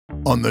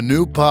On the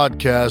new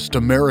podcast,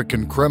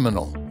 American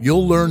Criminal,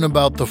 you'll learn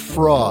about the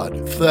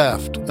fraud,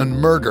 theft, and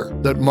murder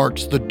that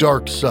marks the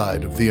dark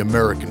side of the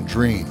American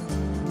dream.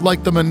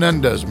 Like the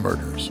Menendez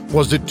murders,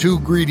 was it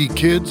two greedy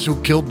kids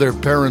who killed their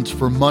parents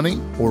for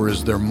money, or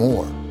is there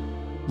more?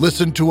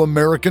 Listen to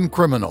American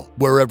Criminal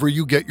wherever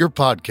you get your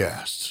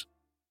podcasts.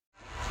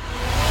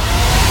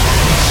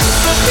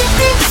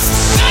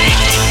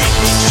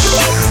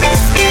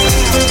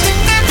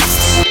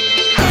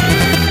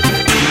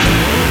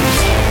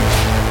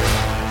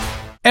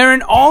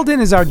 Erin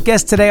Alden is our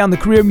guest today on The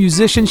Career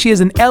Musician. She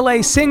is an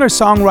LA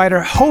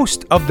singer-songwriter,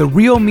 host of the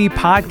Real Me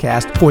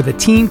podcast for the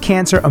Teen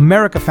Cancer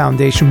America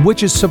Foundation,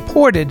 which is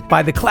supported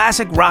by the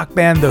classic rock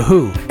band The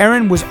Who.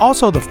 Erin was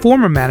also the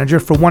former manager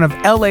for one of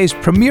LA's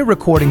premier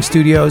recording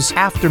studios,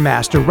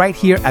 Aftermaster, right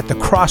here at the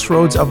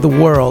crossroads of the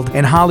world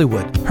in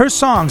Hollywood. Her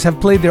songs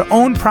have played their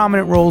own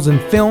prominent roles in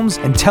films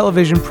and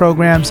television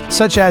programs,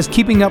 such as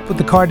Keeping Up with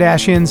the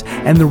Kardashians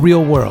and The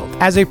Real World.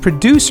 As a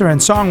producer and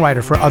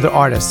songwriter for other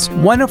artists,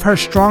 one of her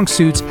strong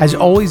suits has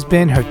always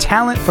been her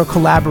talent for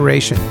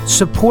collaboration.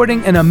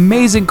 Supporting an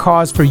amazing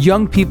cause for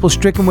young people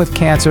stricken with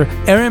cancer,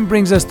 Erin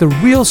brings us the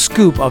real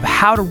scoop of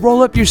how to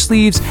roll up your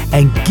sleeves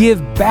and give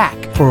back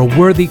for a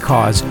worthy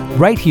cause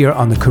right here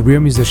on the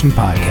Career Musician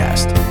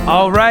podcast.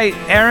 All right,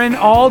 Erin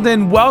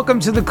Alden, welcome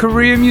to the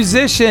Career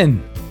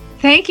Musician.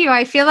 Thank you.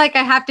 I feel like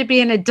I have to be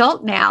an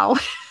adult now.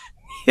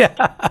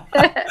 Yeah,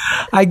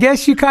 I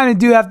guess you kind of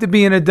do have to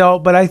be an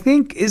adult, but I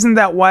think, isn't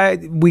that why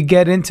we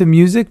get into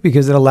music?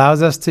 Because it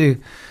allows us to,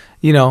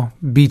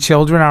 be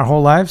children our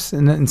whole lives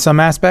in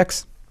some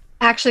aspects?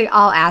 Actually,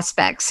 all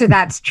aspects. So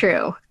that's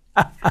true.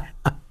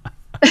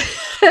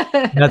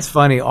 That's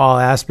funny, all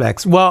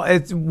aspects. Well,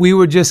 we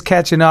were just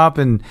catching up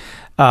and,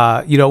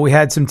 we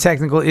had some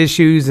technical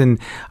issues and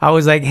I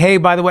was like, hey,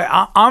 by the way,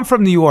 I'm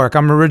from New York.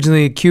 I'm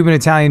originally a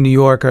Cuban-Italian New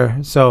Yorker.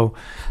 So,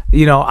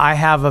 I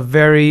have a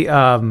very...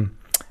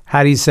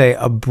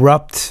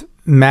 abrupt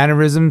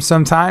mannerism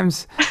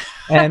sometimes.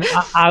 And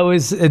I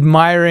was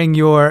admiring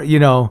your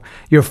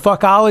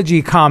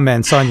fuckology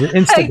comments on your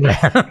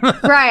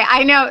Instagram. Right.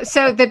 I know.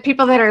 So the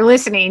people that are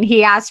listening,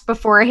 he asked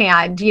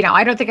beforehand,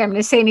 I don't think I'm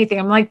going to say anything.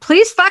 I'm like,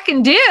 please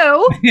fucking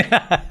do.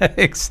 Yeah,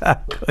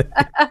 exactly.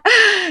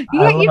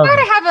 You got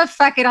to have a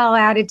fuck it all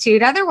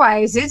attitude.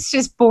 Otherwise it's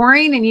just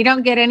boring and you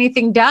don't get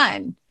anything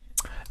done.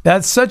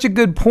 That's such a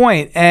good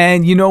point.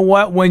 And you know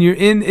what? When you're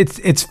in,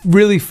 it's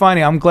really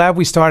funny. I'm glad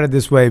we started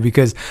this way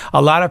because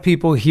a lot of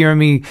people hear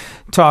me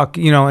talk,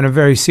 in a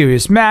very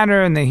serious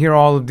manner, and they hear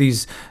all of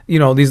these,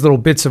 these little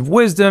bits of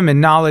wisdom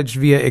and knowledge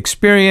via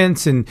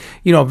experience and,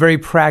 very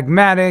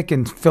pragmatic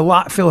and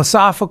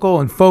philosophical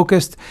and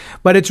focused.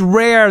 But it's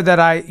rare that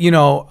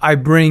I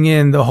bring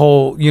in the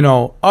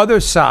whole,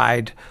 other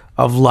side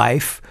of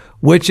life,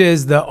 which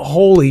is the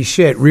holy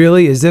shit,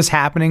 really? Is this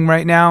happening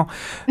right now?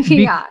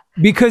 Yeah.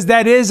 Because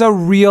that is a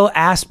real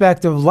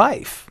aspect of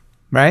life,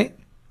 right?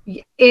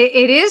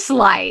 It is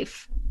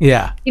life.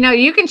 Yeah.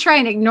 You can try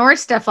and ignore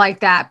stuff like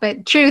that,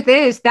 but truth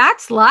is,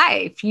 that's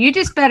life. You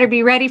just better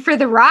be ready for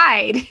the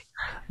ride.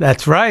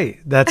 That's right.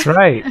 That's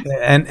right.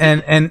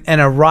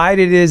 and a ride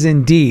it is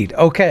indeed.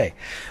 Okay.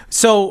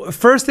 So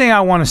first thing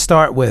I want to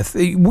start with,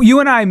 you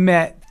and I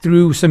met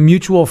through some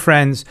mutual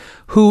friends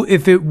who,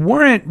 if it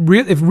weren't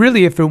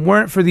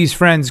for these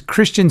friends,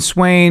 Christian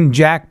Swain,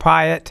 Jack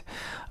Pyatt,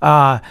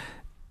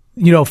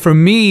 for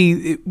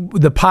me,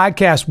 the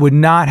podcast would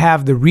not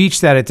have the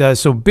reach that it does.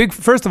 So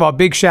first of all,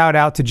 big shout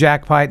out to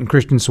Jack Pyatt and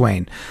Christian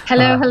Swain.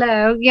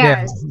 Hello.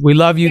 Yes. Yeah, we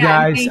love you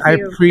guys. I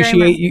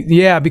appreciate you.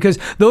 Yeah, because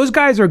those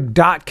guys are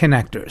dot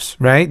connectors,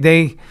 right?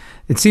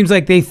 It seems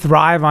like they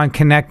thrive on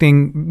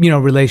connecting,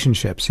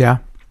 relationships. Yeah.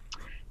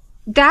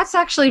 That's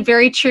actually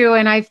very true.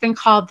 And I've been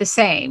called the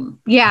same.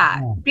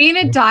 Yeah. Being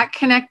a dot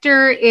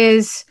connector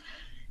is,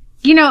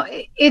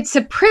 it's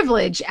a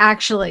privilege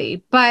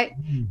actually, but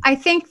I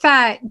think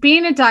that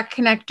being a dot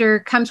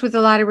connector comes with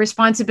a lot of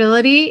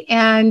responsibility.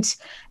 And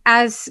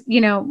as,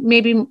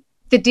 maybe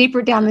the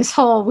deeper down this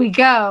hole we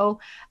go,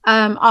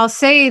 I'll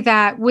say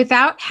that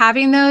without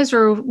having those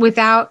or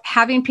without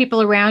having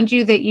people around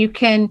you that you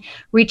can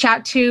reach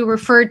out to,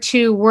 refer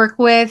to, work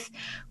with,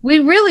 we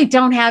really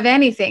don't have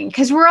anything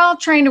because we're all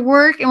trying to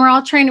work and we're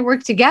all trying to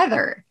work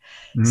together.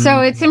 So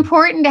it's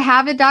important to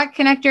have a dot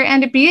connector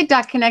and to be a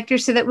dot connector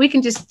so that we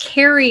can just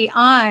carry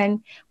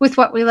on with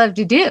what we love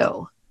to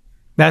do.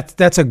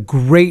 That's a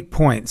great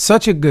point.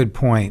 Such a good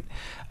point.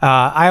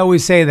 I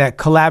always say that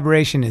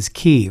collaboration is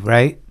key,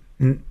 right?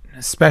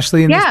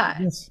 Especially in this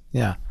business.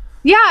 Yeah.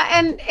 Yeah.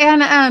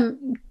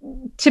 And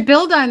to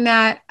build on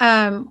that,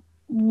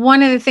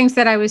 one of the things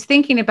that I was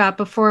thinking about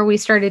before we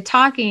started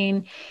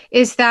talking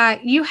is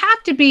that you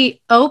have to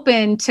be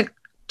open to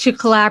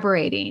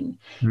collaborating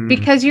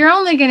because you're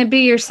only going to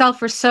be yourself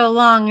for so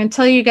long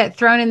until you get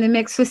thrown in the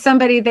mix with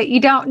somebody that you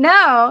don't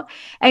know,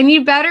 and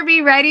you better be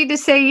ready to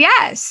say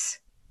yes.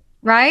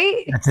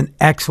 Right? That's an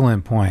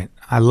excellent point.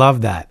 I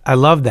love that. I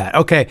love that.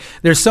 Okay,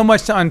 there's so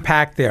much to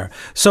unpack there.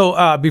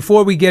 So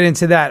before we get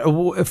into that,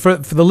 for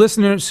the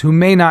listeners who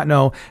may not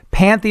know,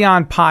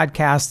 Pantheon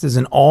Podcast is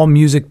an all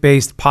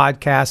music-based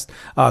podcast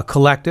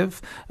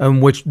collective,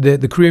 which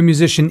the Career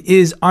Musician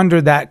is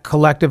under that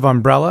collective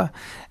umbrella.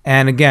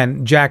 And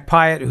again, Jack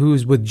Pyatt,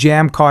 who's with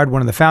Jam Card,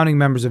 one of the founding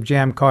members of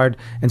Jam Card,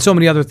 and so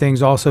many other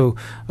things, also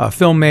a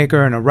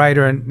filmmaker and a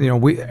writer. And,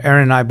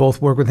 Erin and I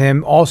both work with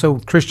him. Also,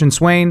 Christian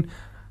Swain,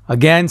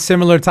 again,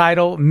 similar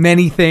title,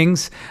 many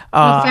things.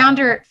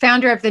 Founder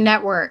of the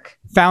network.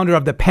 Founder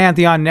of the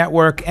Pantheon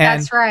Network.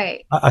 And that's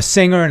right. A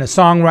singer and a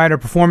songwriter,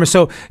 performer.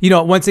 So,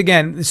 once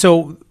again,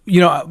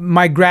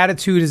 my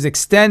gratitude is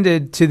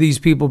extended to these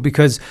people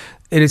because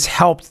it has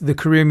helped the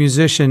Career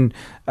Musician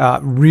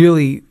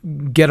really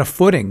get a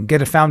footing,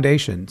 get a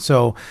foundation.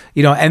 So,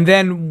 and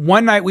then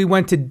one night we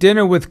went to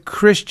dinner with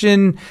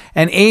Christian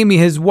and Amy,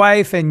 his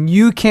wife, and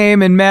you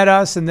came and met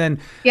us. And then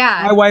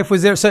my wife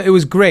was there. So it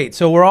was great.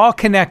 So we're all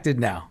connected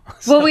now.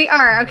 Well, we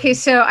are. Okay,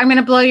 so I'm going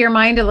to blow your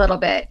mind a little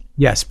bit.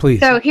 Yes, please.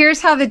 So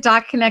here's how the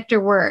Dot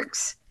Connector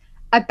works.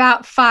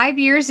 About 5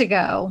 years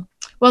ago,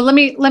 well, let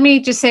me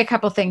just say a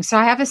couple things. So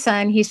I have a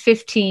son, he's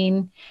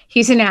 15,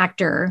 he's an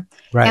actor,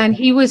 right. And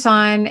he was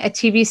on a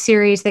TV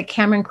series that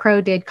Cameron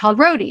Crowe did called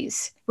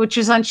Roadies, which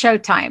was on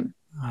Showtime.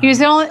 He was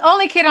the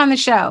only kid on the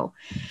show.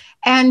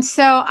 And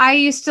so I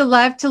used to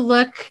love to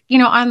look,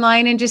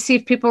 online and just see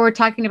if people were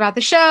talking about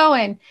the show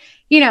and,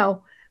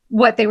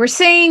 what they were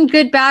saying,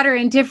 good, bad, or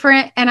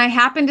indifferent. And I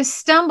happened to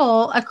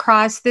stumble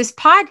across this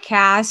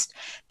podcast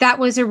that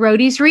was a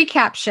Roadies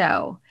recap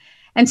show.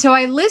 And so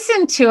I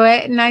listened to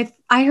it and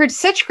I heard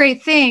such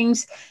great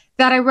things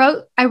that I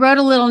wrote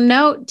a little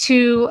note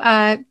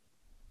to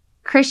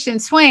Christian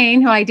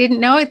Swain, who I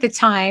didn't know at the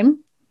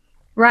time,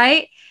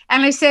 right?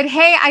 And I said,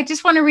 hey, I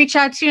just want to reach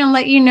out to you and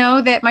let you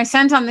know that my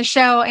son's on the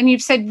show and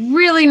you've said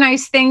really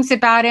nice things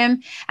about him.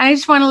 And I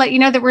just want to let you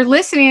know that we're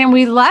listening and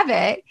we love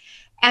it.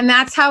 And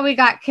that's how we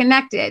got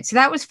connected. So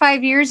that was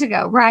 5 years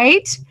ago,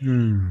 right?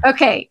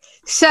 Okay,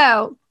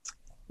 so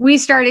we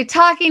started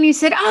talking. He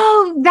said,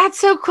 oh, that's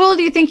so cool.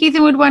 Do you think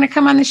Ethan would want to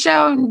come on the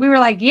show? And we were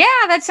like, yeah,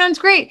 that sounds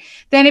great.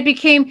 Then it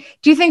became,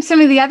 do you think some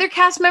of the other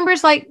cast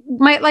members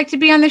might like to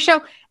be on the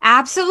show?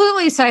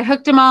 Absolutely. So I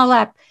hooked them all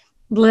up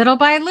little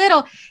by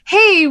little.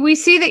 Hey, we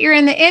see that you're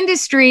in the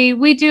industry.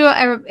 We do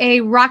a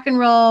rock and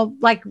roll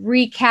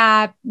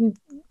recap,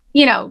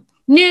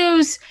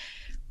 news.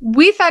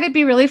 We thought it'd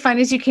be really fun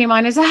as you came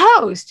on as a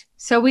host.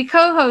 So we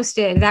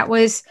co-hosted. That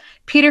was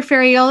Peter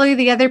Ferrioli,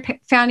 the other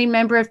founding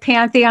member of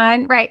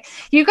Pantheon. Right.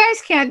 You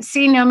guys can't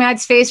see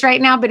Nomad's face right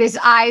now, but his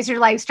eyes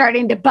are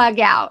starting to bug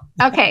out.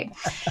 Okay.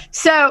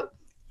 So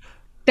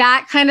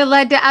that kind of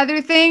led to other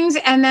things.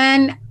 And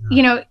then,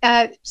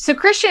 so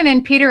Christian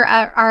and Peter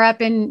are up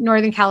in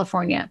Northern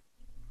California.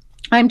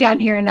 I'm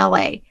down here in LA.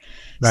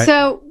 Right.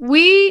 So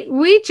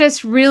we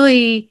just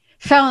really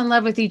fell in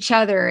love with each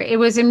other. It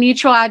was a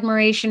mutual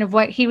admiration of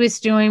what he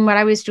was doing, what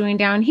I was doing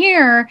down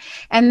here.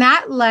 And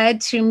that led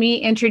to me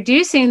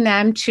introducing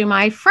them to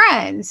my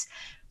friends,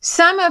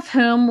 some of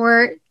whom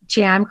were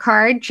Jam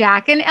Card,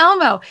 Jack, and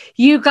Elmo.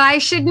 You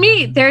guys should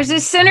meet. There's a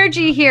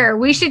synergy here.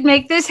 We should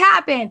make this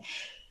happen.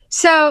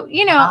 So,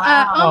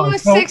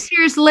 almost 6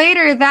 years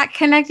later, that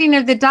connecting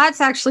of the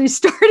dots actually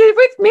started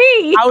with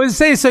me. I would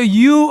say, so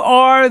you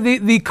are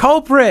the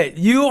culprit.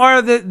 You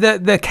are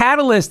the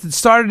catalyst that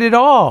started it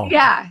all.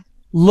 Yeah.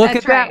 Look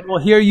at that. Right. Well,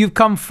 here you've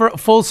come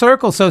full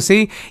circle. So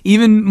see,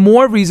 even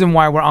more reason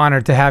why we're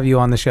honored to have you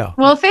on the show.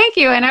 Well, thank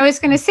you. And I was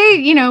going to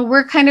say,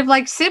 we're kind of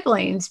like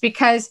siblings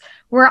because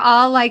we're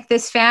all like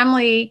this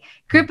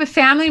group of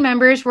family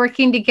members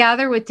working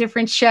together with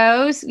different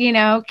shows,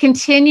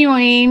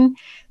 continuing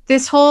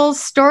this whole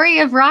story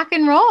of rock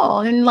and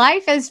roll and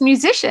life as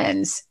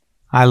musicians.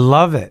 I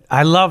love it.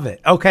 I love it.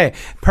 Okay,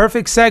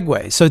 perfect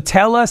segue. So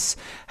tell us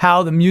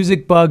how the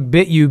music bug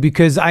bit you,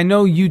 because I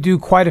know you do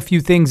quite a few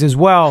things as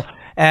well.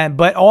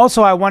 But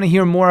also I want to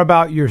hear more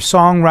about your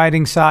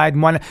songwriting side.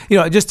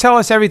 Just tell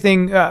us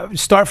everything.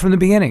 Start from the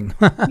beginning.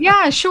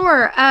 Yeah,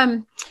 sure.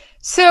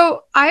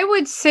 So I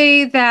would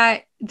say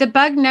that the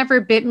bug never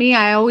bit me.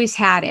 I always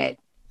had it.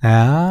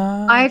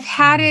 I've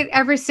had it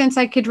ever since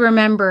I could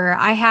remember.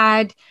 I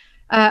had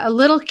a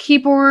little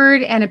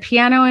keyboard and a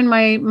piano in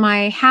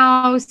my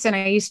house, and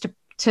I used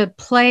to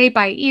play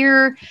by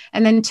ear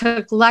and then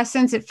took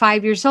lessons at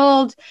 5 years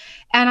old.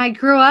 And I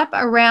grew up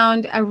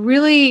around a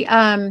really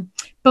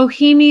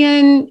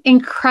bohemian,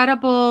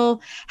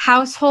 incredible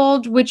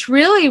household, which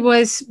really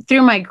was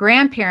through my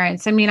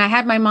grandparents. I mean, I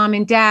had my mom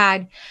and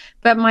dad,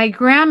 but my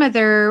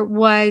grandmother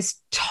was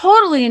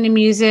totally into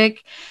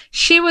music.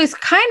 She was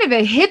kind of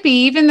a hippie,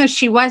 even though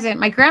she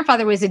wasn't. My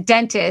grandfather was a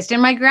dentist,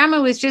 and my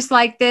grandma was just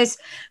like this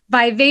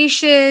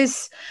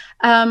vivacious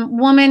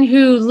woman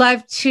who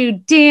loved to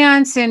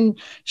dance, and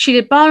she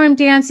did ballroom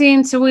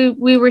dancing. So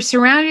we were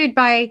surrounded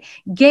by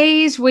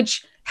gays,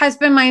 which has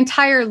been my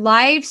entire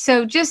life.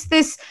 So just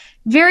this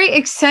very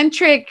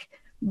eccentric,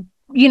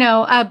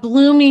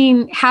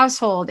 blooming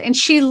household. And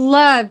she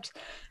loved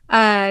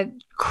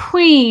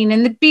Queen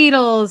and the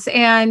Beatles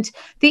and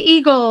the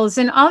Eagles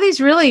and all these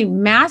really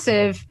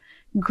massive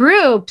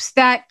groups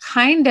that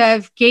kind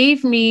of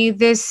gave me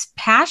this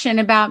passion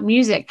about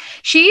music.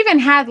 She even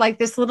had like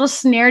this little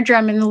snare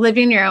drum in the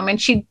living room,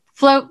 and she'd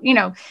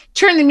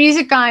turn the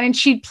music on and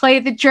she'd play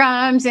the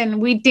drums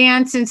and we'd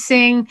dance and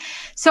sing.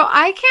 So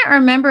I can't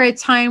remember a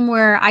time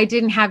where I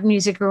didn't have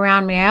music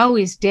around me. I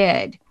always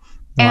did.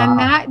 Wow. And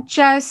that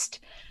just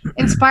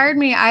inspired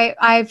me.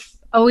 I've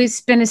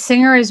always been a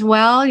singer as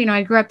well.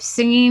 I grew up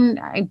singing.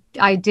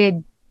 I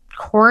did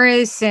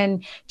chorus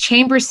and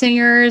chamber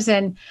singers,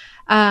 and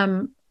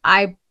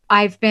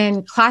I've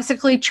been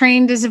classically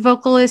trained as a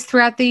vocalist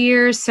throughout the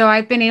years. So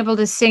I've been able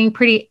to sing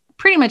pretty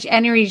much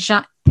every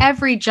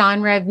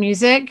genre of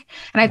music,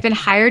 and I've been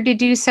hired to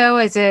do so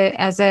as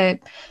a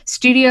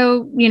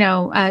studio,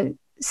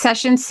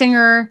 session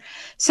singer.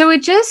 So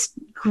it just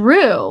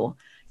grew.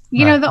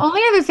 The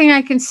only other thing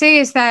I can say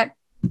is that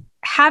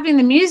having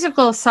the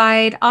musical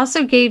side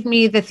also gave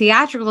me the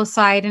theatrical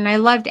side, and I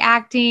loved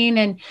acting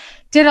and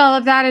did all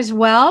of that as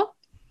well.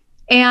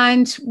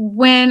 And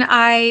when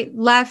I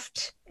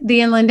left the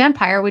Inland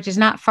Empire, which is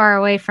not far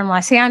away from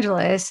Los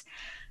Angeles,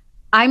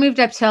 I moved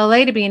up to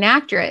LA to be an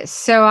actress.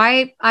 So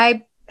I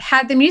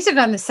had the music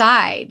on the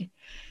side,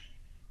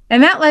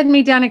 and that led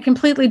me down a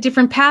completely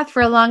different path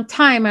for a long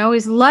time. I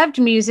always loved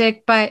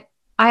music, but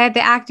I had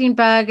the acting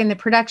bug and the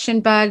production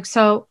bug.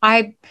 So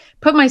I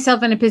put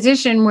myself in a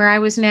position where I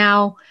was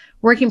now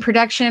working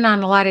production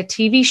on a lot of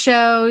TV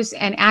shows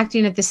and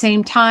acting at the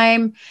same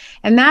time.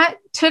 And that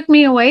took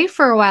me away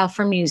for a while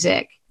from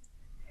music.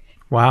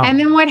 Wow. And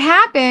then what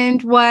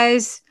happened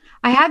was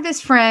I had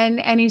this friend,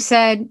 and he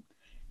said,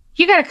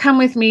 "You got to come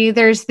with me.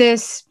 There's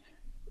this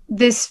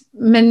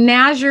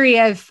menagerie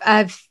of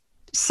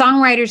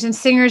songwriters and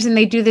singers, and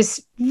they do this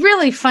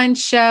really fun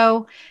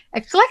show,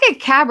 like a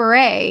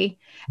cabaret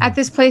at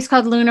this place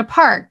called Luna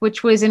Park,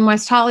 which was in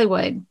West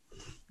Hollywood."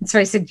 And so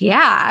I said,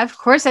 "Yeah, of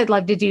course I'd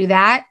love to do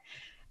that."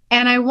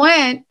 And I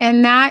went,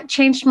 and that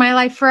changed my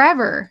life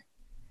forever.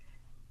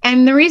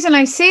 And the reason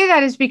I say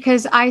that is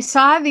because I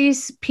saw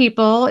these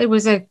people. It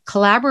was a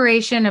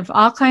collaboration of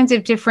all kinds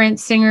of different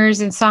singers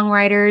and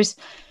songwriters,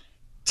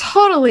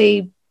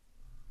 totally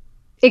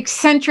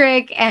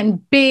eccentric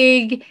and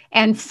big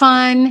and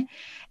fun.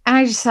 And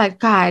I just thought,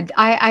 God,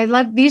 I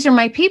love, these are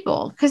my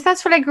people, because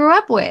that's what I grew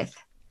up with.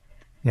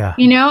 Yeah.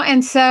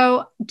 And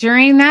so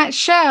during that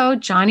show,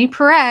 Johnny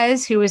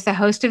Perez, who was the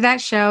host of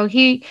that show,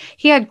 he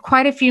had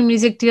quite a few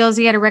music deals.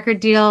 He had a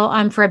record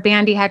deal for a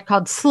band he had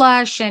called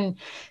Slush, and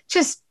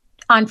just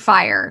on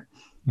fire.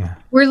 Yeah.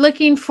 We're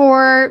looking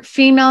for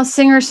female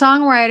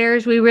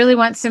singer-songwriters. We really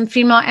want some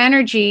female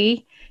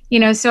energy,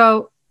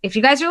 so if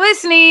you guys are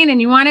listening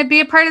and you want to be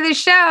a part of the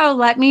show,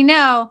 let me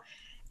know.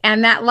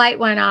 And that light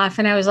went off,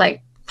 and I was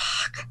like,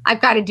 fuck,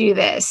 I've got to do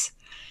this.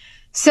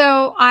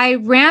 So I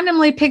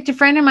randomly picked a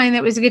friend of mine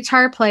that was a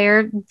guitar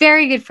player,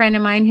 very good friend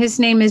of mine. His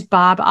name is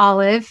Bob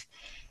Olive.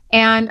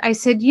 And I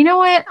said, you know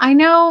what? I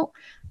know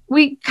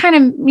we kind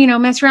of,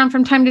 mess around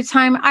from time to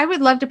time. I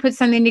would love to put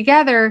something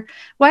together.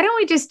 Why don't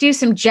we just do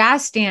some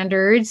jazz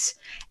standards?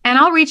 And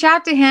I'll reach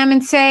out to him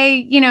and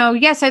say,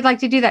 yes, I'd like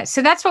to do that.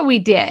 So that's what we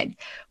did.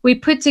 We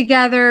put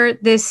together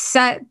this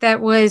set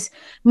that was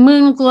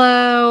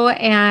Moonglow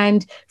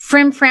and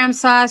Frim Fram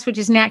Sauce, which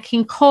is Nat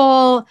King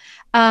Cole.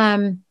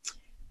 God,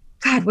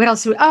 what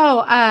else?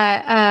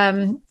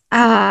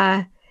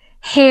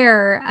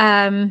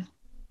 Hair.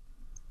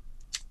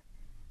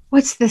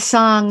 What's the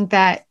song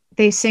that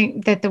they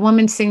sing, that the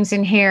woman sings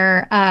in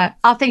Hair?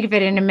 I'll think of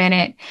it in a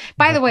minute.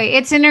 By the way,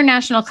 it's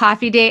International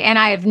Coffee Day, and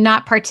I have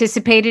not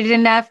participated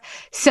enough.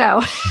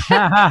 So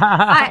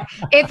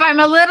if I'm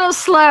a little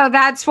slow,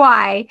 that's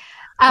why.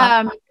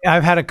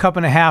 I've had a cup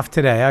and a half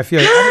today. I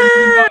feel like I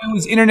didn't even know it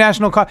was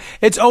International Coffee.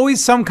 It's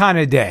always some kind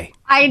of day.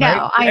 I know.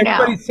 Right? I know.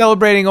 Everybody's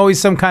celebrating always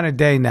some kind of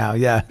day now.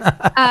 Yeah.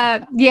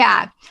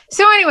 Yeah.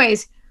 So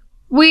anyways,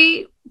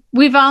 we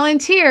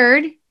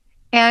volunteered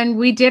and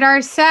we did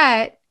our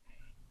set.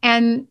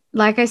 And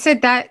like I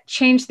said, that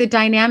changed the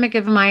dynamic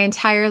of my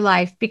entire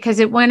life, because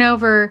it went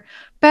over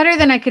better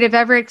than I could have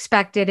ever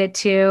expected it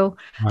to.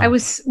 Wow.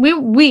 We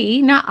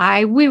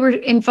were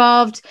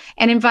involved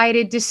and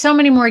invited to so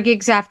many more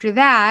gigs after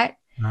that.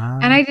 Wow.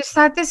 And I just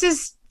thought, this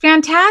is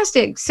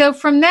fantastic. So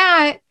from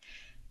that,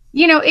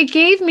 it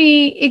gave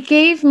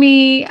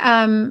me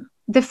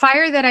the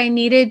fire that I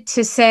needed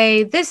to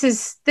say, this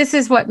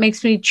is what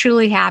makes me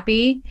truly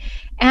happy.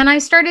 And I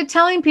started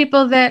telling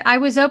people that I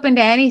was open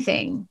to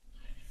anything.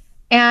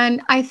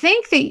 And I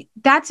think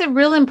that's a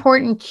real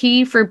important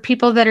key for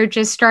people that are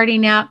just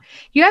starting out.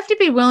 You have to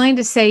be willing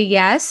to say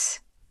yes,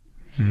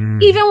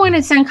 even when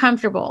it's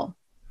uncomfortable.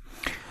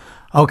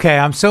 Okay,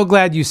 I'm so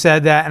glad you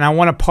said that. And I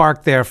want to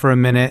park there for a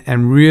minute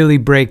and really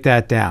break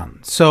that down.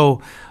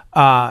 So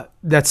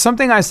that's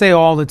something I say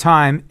all the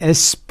time,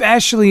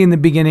 especially in the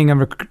beginning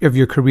of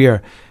your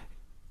career.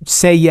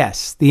 Say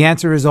yes. The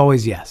answer is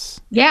always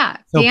yes. Yeah,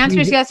 so the answer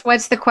is yes.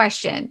 What's the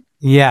question?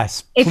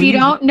 Yes. If you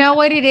don't know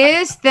what it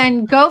is,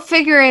 then go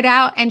figure it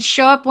out and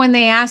show up when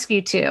they ask you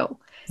to.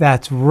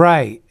 That's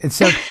right. And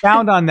so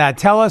expound on that.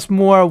 Tell us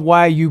more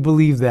why you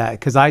believe that,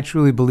 because I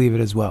truly believe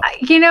it as well.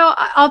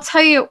 I'll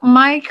tell you,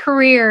 my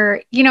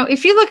career,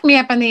 if you look me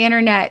up on the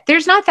internet,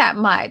 there's not that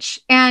much.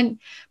 And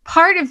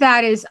part of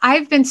that is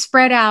I've been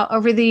spread out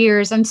over the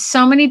years on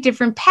so many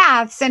different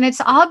paths, and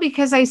it's all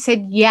because I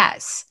said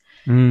yes.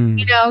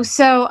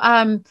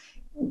 So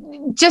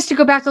just to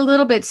go back a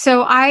little bit.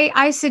 So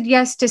I said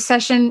yes to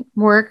session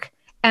work,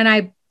 and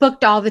I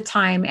booked all the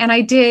time, and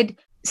I did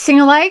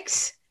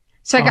sing-alikes.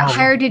 So I got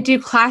hired to do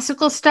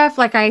classical stuff.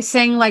 Like I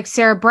sang like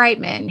Sarah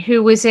Brightman,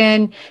 who was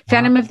in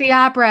Phantom of the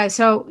Opera.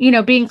 So,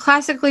 being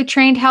classically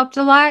trained helped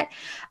a lot.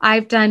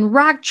 I've done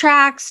rock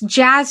tracks,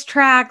 jazz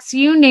tracks,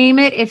 you name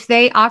it. If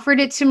they offered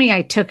it to me,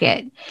 I took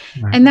it.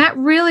 Right. And that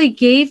really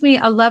gave me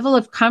a level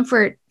of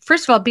comfort.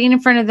 First of all, being in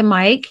front of the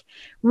mic,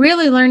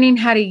 really learning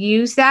how to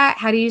use that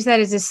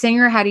as a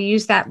singer, how to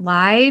use that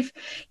live,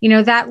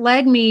 that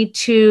led me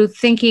to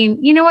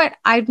thinking, you know what,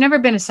 I've never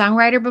been a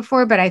songwriter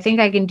before, but I think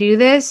I can do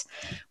this,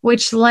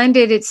 which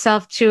lended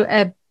itself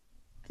to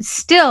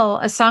still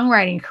a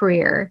songwriting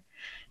career.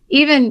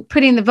 Even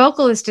putting the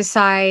vocalist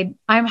aside,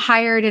 I'm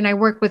hired and I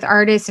work with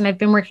artists, and I've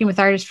been working with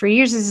artists for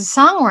years as a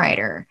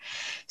songwriter.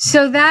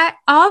 So that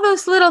all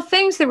those little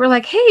things that were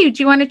like, hey,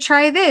 do you want to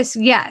try this?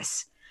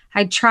 Yes,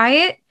 I'd try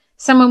it.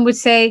 Someone would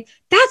say,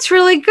 that's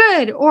really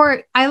good.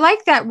 Or I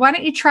like that. Why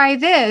don't you try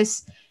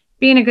this?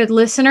 Being a good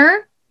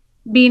listener,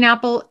 being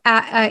able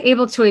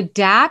to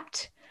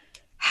adapt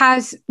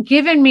has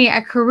given me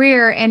a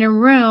career and a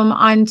room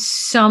on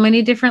so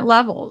many different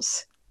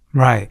levels.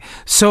 Right.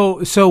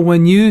 So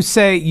when you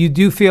say you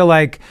do feel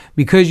like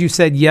because you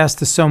said yes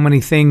to so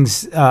many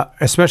things,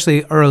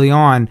 especially early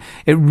on,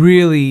 it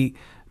really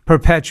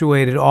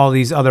perpetuated all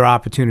these other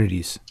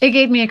opportunities. It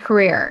gave me a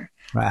career.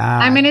 Wow.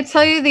 I'm going to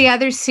tell you the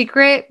other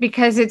secret,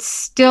 because it's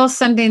still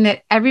something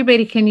that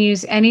everybody can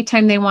use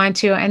anytime they want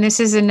to. And this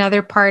is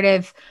another part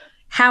of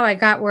how I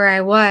got where I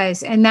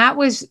was. And that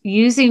was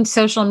using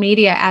social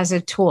media as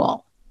a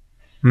tool.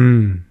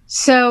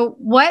 So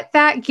what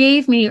that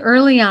gave me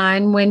early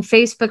on when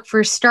Facebook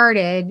first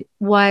started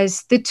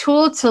was the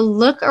tool to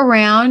look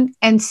around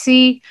and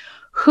see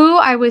who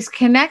I was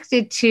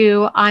connected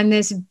to on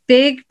this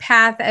big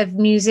path of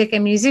music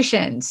and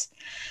musicians.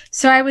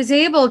 So I was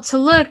able to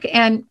look,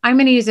 and I'm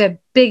going to use a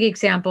big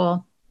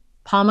example,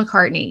 Paul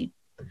McCartney,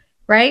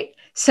 right?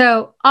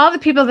 So all the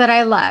people that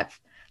I love,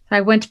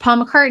 I went to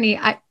Paul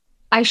McCartney.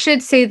 I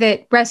should say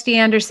that Rusty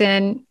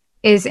Anderson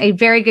is a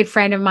very good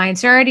friend of mine.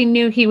 So I already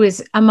knew he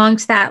was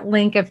amongst that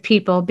link of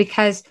people,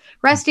 because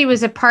Rusty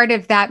was a part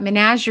of that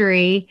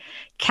menagerie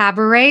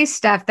cabaret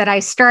stuff that I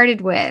started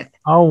with.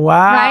 Oh,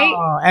 wow.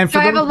 Right? And so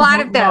I have a lot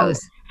of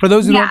those. For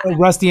those who don't know,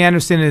 Rusty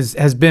Anderson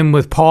has been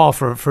with Paul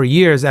for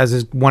years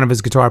as one of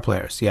his guitar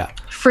players. Yeah.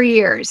 For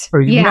years.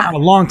 A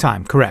long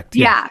time. Correct.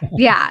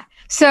 Yeah.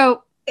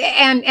 So,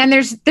 and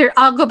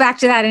I'll go back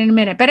to that in a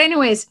minute. But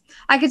anyways,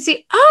 I could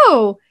see,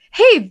 oh,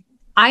 hey,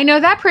 I know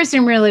that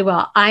person really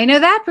well. I know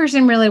that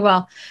person really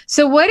well.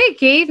 So what it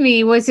gave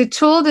me was a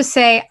tool to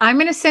say, I'm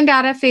going to send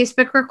out a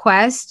Facebook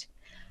request.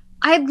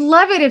 I'd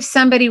love it if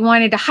somebody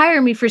wanted to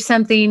hire me for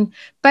something,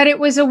 but it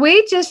was a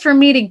way just for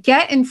me to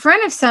get in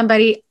front of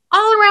somebody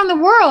all around the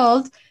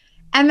world.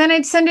 And then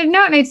I'd send a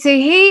note and I'd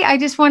say, hey, I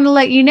just want to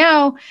let you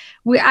know,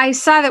 I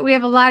saw that we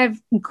have a lot of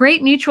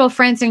great mutual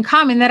friends in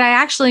common that I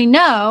actually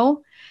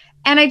know.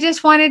 And I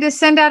just wanted to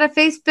send out a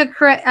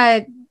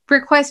Facebook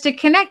request to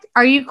connect.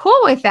 Are you cool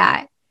with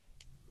that?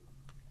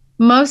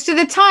 Most of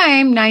the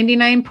time,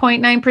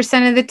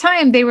 99.9% of the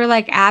time, they were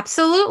like,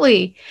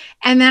 absolutely.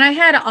 And then I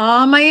had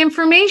all my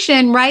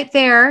information right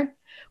there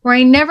where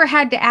I never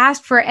had to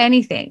ask for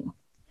anything.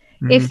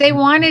 Mm-hmm. If they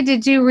wanted to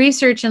do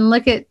research and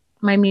look at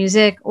my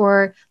music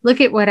or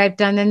look at what I've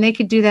done, then they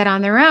could do that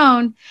on their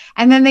own.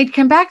 And then they'd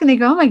come back and they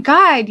go, oh my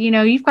God,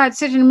 you've got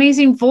such an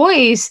amazing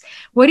voice.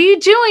 What are you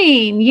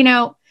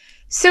doing?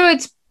 So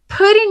it's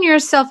putting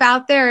yourself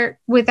out there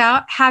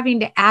without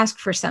having to ask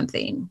for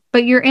something,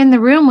 but you're in the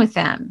room with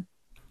them.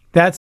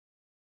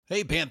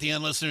 Hey,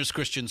 Pantheon listeners,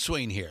 Christian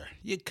Swain here.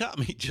 You caught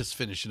me just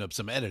finishing up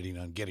some editing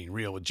on Getting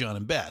Real with John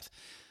and Beth.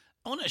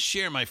 I want to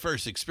share my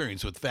first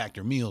experience with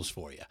Factor meals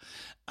for you.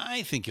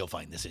 I think you'll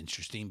find this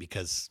interesting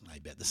because I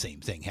bet the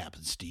same thing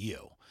happens to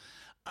you.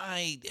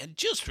 I had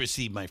just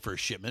received my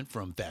first shipment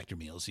from Factor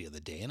Meals the other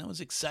day, and I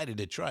was excited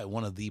to try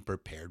one of the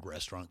prepared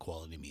restaurant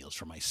quality meals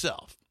for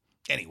myself.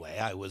 Anyway,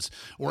 I was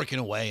working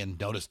away and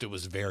noticed it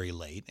was very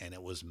late, and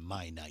it was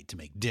my night to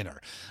make dinner.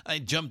 I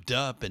jumped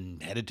up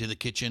and headed to the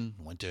kitchen,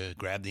 went to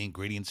grab the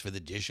ingredients for the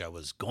dish I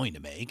was going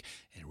to make,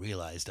 and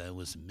realized I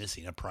was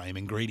missing a prime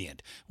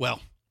ingredient.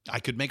 Well, I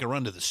could make a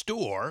run to the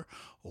store,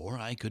 or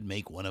I could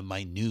make one of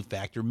my new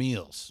Factor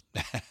meals.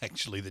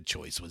 Actually, the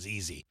choice was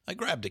easy. I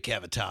grabbed a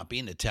cavatappi,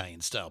 an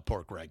Italian-style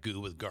pork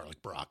ragu with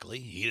garlic broccoli,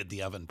 heated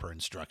the oven per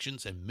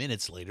instructions, and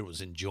minutes later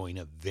was enjoying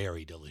a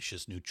very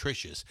delicious,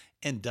 nutritious,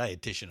 and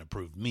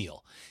dietitian-approved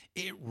meal.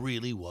 It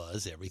really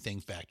was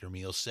everything Factor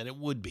meals said it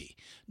would be.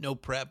 No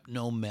prep,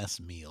 no mess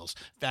meals.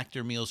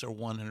 Factor meals are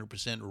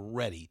 100%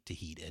 ready to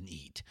heat and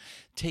eat.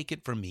 Take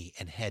it from me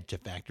and head to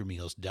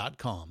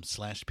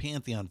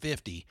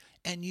factormeals.com/Pantheon50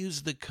 and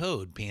use the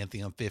code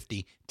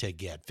Pantheon50 to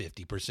get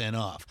 50%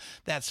 off.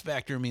 That's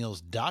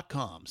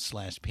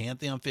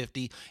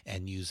factormeals.com/Pantheon50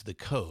 and use the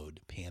code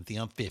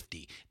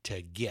Pantheon50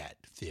 to get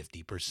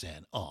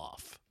 50%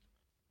 off.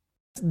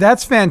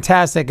 That's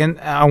fantastic. And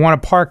I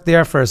want to park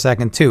there for a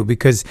second too,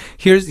 because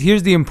here's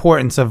the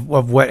importance of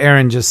what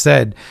Erin just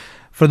said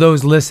for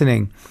those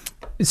listening.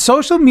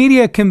 Social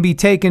media can be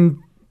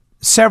taken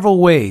several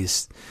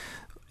ways.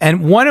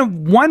 And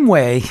one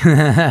way,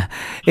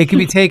 it can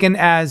be taken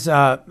as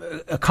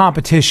a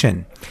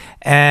competition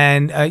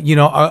and,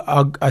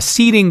 a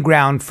seeding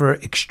ground for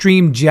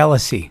extreme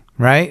jealousy,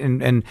 right?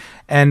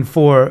 And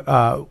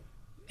for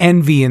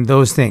envy and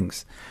those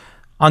things.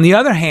 On the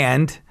other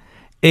hand,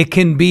 it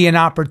can be an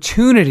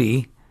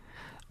opportunity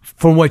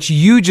for what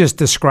you just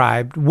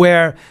described,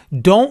 where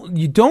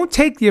you don't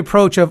take the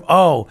approach of,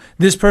 oh,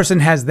 this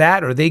person has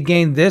that, or they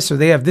gained this, or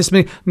they have this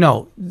many.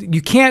 No,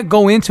 you can't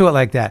go into it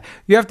like that.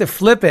 You have to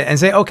flip it and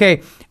say,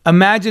 okay,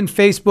 imagine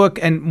Facebook,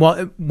 and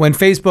when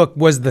Facebook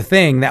was the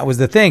thing, that was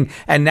the thing,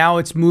 and now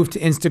it's moved to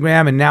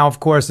Instagram, and now, of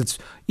course, it's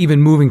even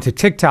moving to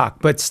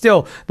TikTok. But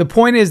still, the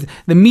point is,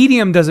 the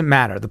medium doesn't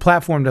matter. The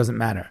platform doesn't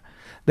matter.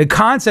 The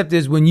concept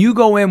is, when you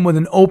go in with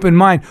an open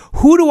mind,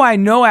 who do I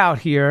know out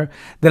here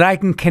that I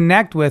can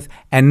connect with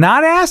and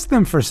not ask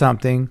them for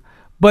something,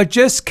 but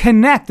just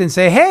connect and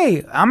say,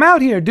 hey, I'm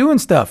out here doing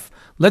stuff.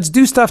 Let's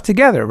do stuff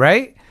together,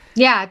 right?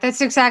 Yeah, that's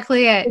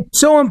exactly it. It's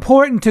so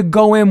important to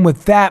go in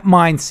with that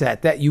mindset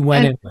that you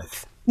went in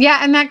with. Yeah,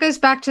 and that goes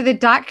back to the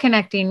dot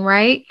connecting,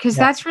 right? Because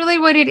that's really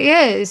what it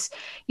is.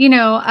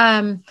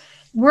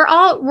 We're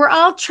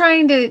all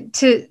trying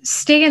to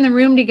stay in the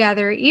room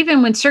together,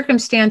 even when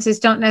circumstances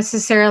don't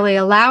necessarily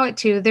allow it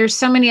to. There's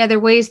so many other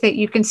ways that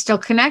you can still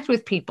connect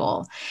with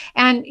people.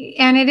 And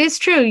it is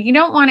true. You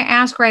don't want to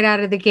ask right out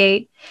of the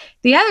gate.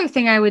 The other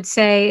thing I would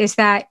say is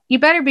that you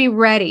better be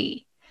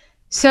ready.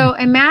 So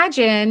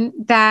imagine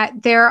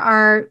that there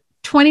are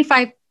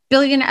 25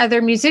 billion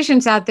other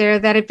musicians out there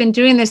that have been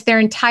doing this their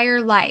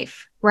entire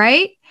life,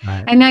 right?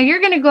 And now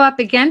you're going to go up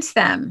against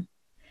them.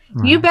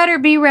 You better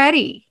be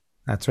ready.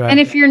 That's right. And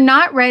if you're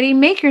not ready,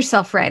 make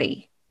yourself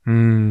ready.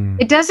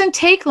 It doesn't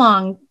take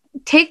long.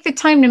 Take the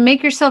time to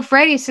make yourself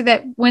ready so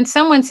that when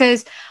someone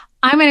says,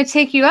 I'm going to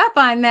take you up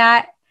on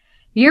that,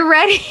 you're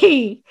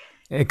ready.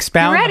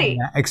 Expound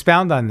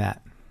on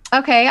that.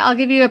 Okay, I'll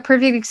give you a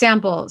perfect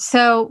example.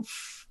 So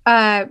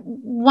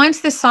once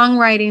the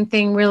songwriting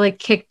thing really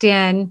kicked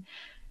in,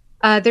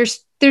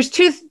 there's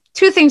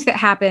two things that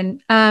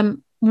happened.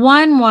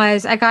 One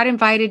was I got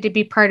invited to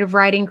be part of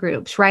writing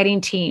groups,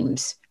 writing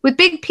teams with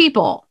big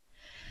people.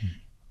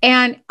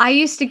 And I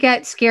used to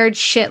get scared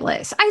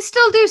shitless. I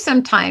still do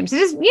sometimes. It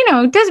is,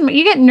 it doesn't,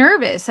 you get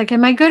nervous. Like,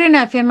 am I good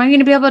enough? Am I going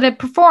to be able to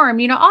perform?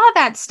 All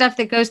that stuff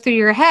that goes through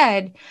your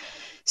head.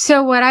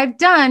 So what I've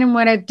done, and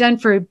what I've done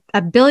for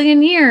a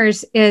billion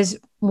years, is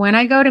when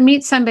I go to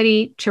meet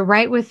somebody to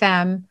write with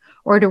them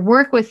or to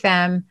work with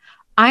them,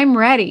 I'm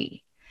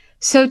ready.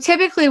 So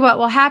typically what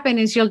will happen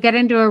is you'll get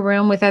into a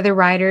room with other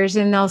writers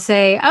and they'll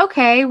say,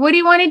 okay, what do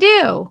you want to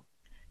do?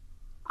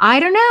 I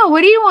don't know. What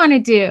do you want to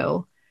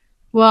do?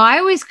 Well, I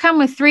always come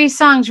with 3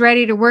 songs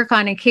ready to work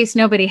on in case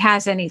nobody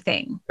has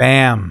anything.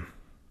 Bam.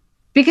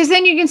 Because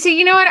then you can see,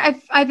 you know what,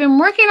 I've been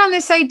working on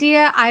this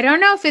idea. I don't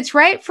know if it's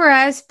right for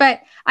us,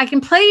 but I can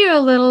play you a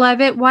little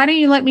of it. Why don't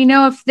you let me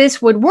know if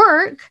this would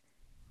work?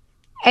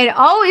 It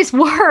always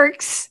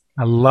works.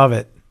 I love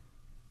it.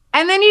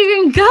 And then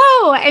you can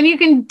go and you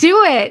can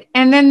do it.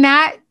 And then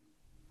that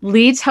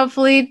leads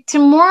hopefully to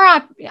more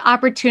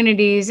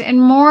opportunities and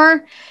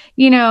more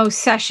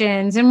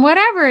sessions and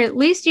whatever. At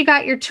least you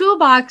got your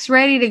toolbox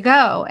ready to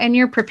go and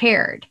you're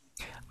prepared.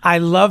 I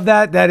love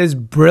that. That is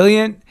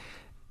brilliant.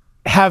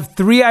 Have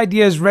 3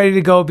 ideas ready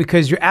to go,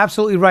 because you're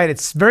absolutely right.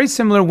 It's very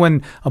similar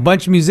when a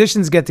bunch of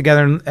musicians get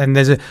together and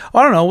there's I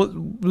don't know,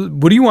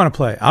 what do you want to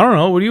play? I don't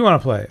know. What do you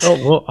want to play?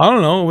 Oh, well, I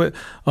don't know.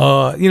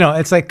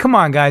 It's like, come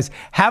on, guys,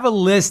 have a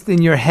list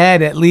in your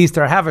head at least,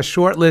 or have a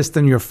short list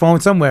on your phone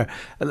somewhere.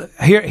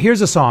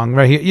 Here's a song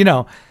right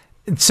here,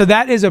 So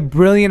that is a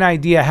brilliant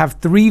idea. Have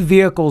 3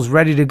 vehicles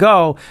ready to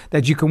go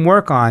that you can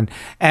work on.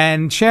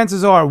 And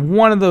chances are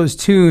one of those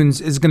tunes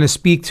is going to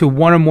speak to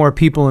one or more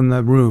people in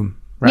the room.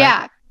 Right?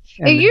 Yeah.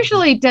 It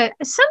usually does.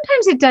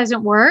 Sometimes it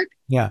doesn't work.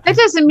 Yeah. That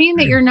doesn't mean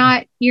that you're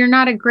not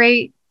a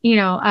great,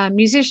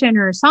 musician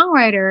or a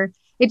songwriter.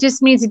 It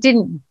just means it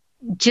didn't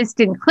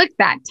click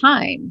that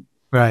time.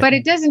 Right. But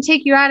it doesn't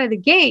take you out of the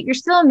gate. You're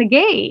still in the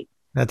gate.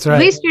 That's right.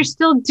 At least you're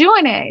still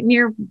doing it, and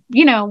you're,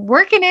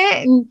 working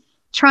it, and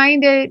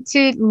trying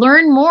to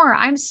learn more.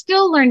 I'm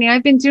still learning.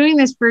 I've been doing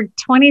this for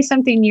 20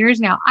 something years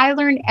now. I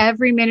learn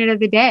every minute of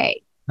the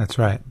day. That's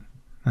right.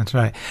 That's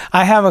right.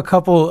 I have a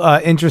couple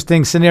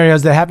interesting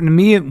scenarios that happened to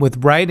me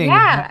with writing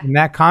in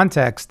that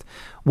context,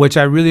 which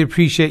I really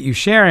appreciate you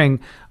sharing.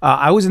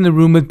 I was in the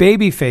room with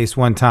Babyface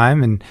one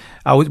time, and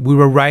we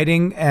were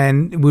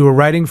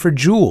writing for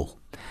Jewel,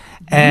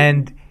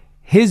 and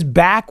his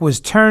back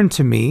was turned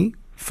to me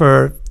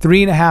for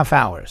 3.5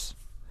 hours.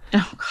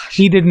 Oh gosh.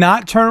 He did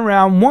not turn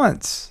around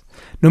once.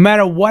 No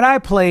matter what I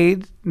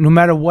played, no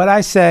matter what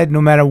I said, no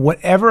matter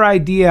whatever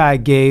idea I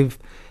gave,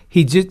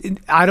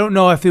 I don't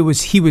know if I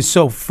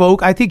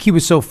think he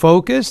was so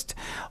focused,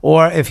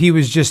 or if he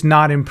was just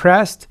not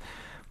impressed,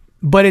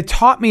 but it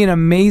taught me an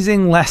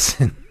amazing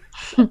lesson.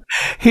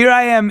 Here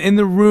I am in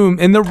the room,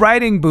 in the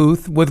writing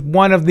booth with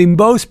one of the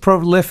most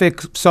prolific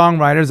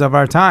songwriters of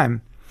our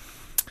time,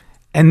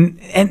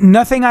 and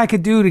nothing I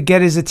could do to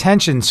get his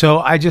attention. So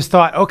I just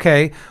thought,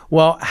 okay,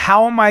 well,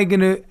 how am I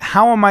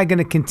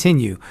gonna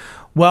continue?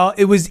 Well,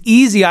 it was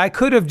easy. I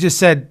could have just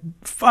said,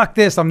 fuck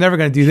this, I'm never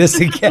going to do this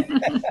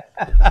again.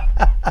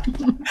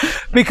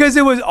 Because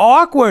it was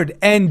awkward.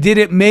 And did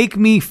it make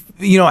me,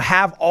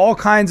 have all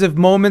kinds of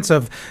moments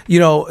of,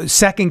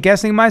 second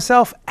guessing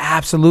myself?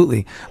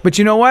 Absolutely. But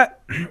you know what?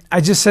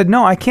 I just said,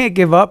 no, I can't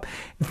give up.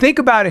 Think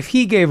about if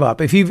he gave up,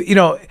 if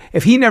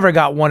he never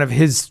got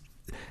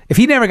if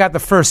he never got the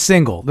first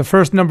single, the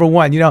first number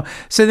one,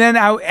 So then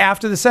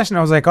after the session,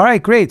 I was like, all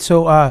right, great.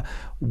 So,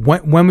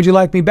 when would you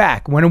like me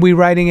back? When are we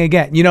writing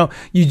again?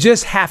 You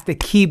just have to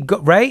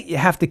right? You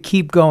have to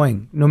keep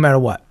going no matter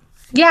what.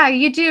 Yeah,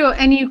 you do.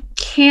 And you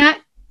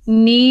can't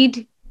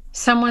need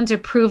someone's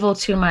approval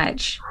too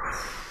much.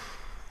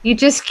 You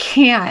just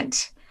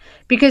can't.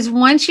 Because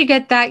once you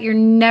get that, you're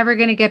never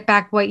going to get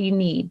back what you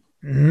need.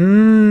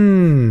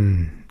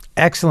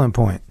 Excellent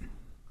point.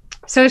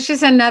 So it's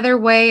just another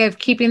way of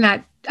keeping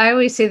that, I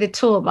always say the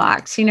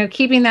toolbox,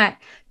 keeping that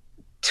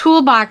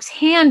toolbox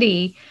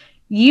handy.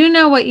 You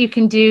know what you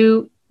can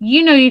do.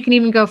 You can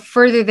even go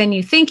further than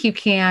you think you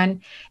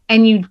can.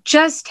 And you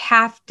just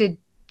have to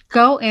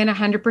go in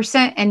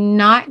 100% and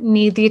not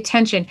need the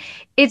attention.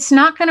 It's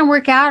not going to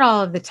work out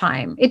all of the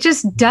time. It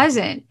just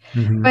doesn't.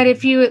 Mm-hmm. But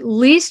if you at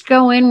least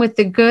go in with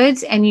the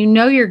goods and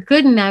you're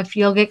good enough,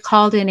 you'll get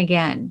called in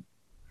again.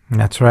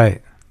 That's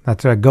right.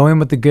 That's right. Go in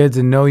with the goods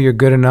and know you're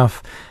good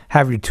enough.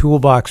 Have your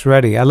toolbox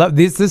ready. I love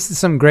this. This is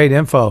some great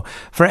info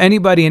for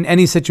anybody in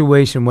any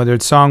situation, whether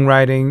it's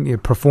songwriting, you're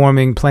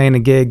performing, playing a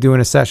gig, doing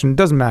a session. It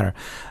doesn't matter.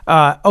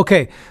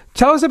 Okay.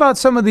 Tell us about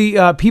some of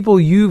the people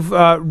you've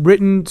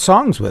written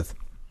songs with.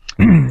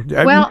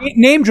 Well,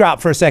 name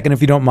drop for a second,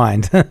 if you don't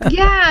mind.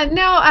 Yeah,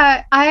 no,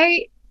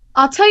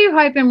 I'll tell you who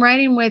I've been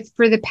writing with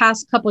for the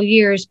past couple of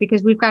years,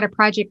 because we've got a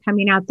project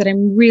coming out that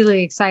I'm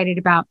really excited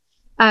about.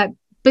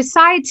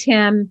 Besides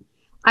him,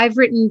 I've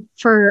written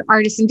for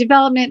artists in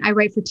development. I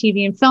write for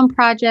TV and film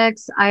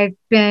projects. I've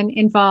been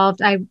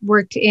involved. I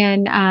worked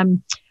in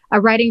a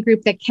writing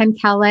group that Ken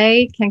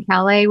Calais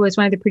was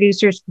one of the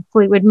producers for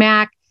Fleetwood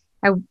Mac.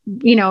 I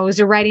was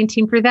a writing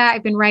team for that.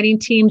 I've been writing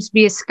teams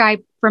via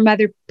Skype from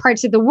other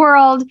parts of the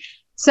world.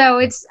 So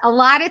it's a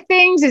lot of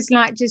things. It's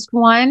not just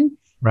one.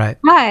 Right.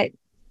 But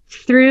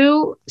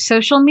through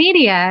social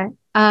media,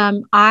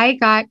 I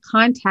got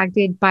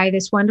contacted by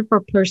this wonderful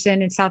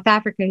person in South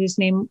Africa whose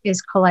name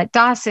is Colette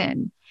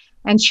Dawson.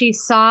 And she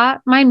saw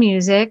my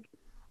music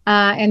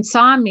and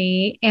saw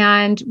me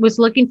and was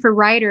looking for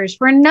writers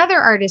for another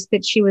artist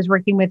that she was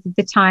working with at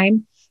the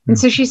time. And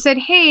so she said,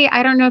 hey,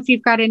 I don't know if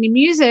you've got any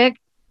music,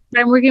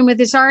 but I'm working with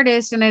this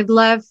artist and I'd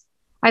love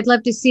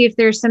to see if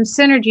there's some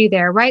synergy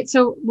there. Right.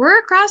 So we're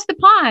across the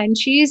pond.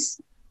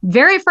 She's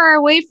very far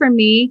away from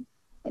me.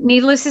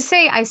 Needless to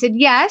say, I said,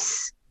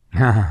 yes.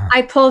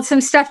 I pulled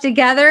some stuff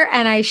together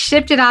and I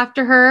shipped it off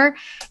to her.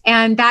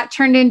 And that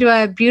turned into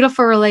a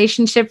beautiful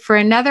relationship for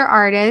another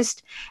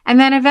artist. And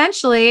then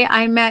eventually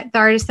I met the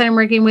artist that I'm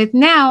working with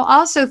now,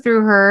 also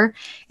through her.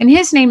 And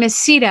his name is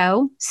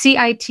Cito,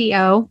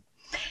 Cito.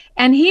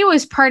 And he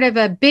was part of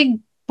a big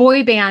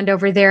boy band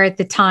over there at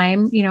the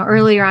time,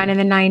 earlier on in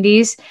the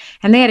 90s.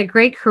 And they had a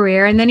great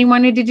career. And then he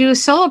wanted to do a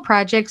solo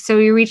project. So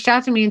he reached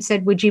out to me and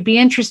said, would you be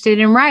interested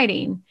in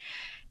writing?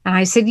 And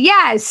I said,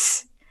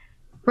 yes.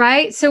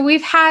 Right. So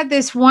we've had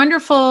this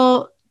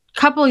wonderful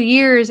couple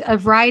years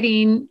of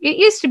writing. It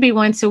used to be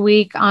once a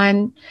week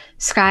on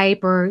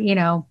Skype or,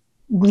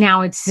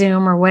 now it's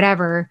Zoom or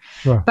whatever.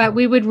 Sure. But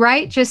we would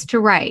write just to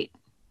write.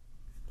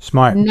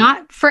 Smart.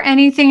 Not for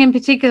anything in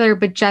particular,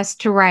 but just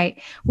to write.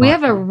 Smart. We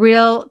have a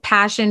real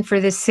passion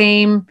for the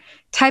same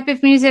type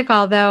of music,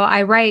 although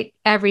I write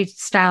every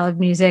style of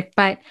music.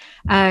 But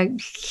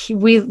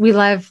we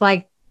love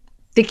like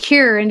The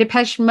Cure and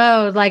Depeche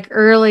Mode, like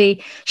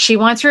early She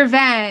Wants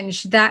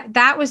Revenge.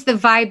 That was the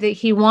vibe that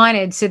he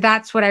wanted. So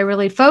that's what I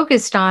really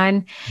focused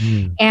on.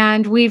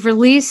 And we've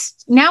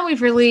released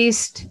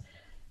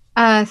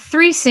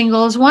 3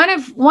 singles, one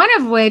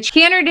of which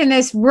he entered in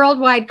this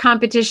worldwide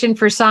competition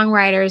for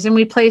songwriters and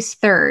we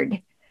placed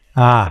 3rd.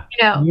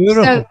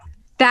 Beautiful. So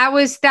that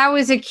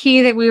was a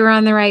key that we were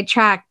on the right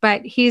track.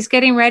 But he's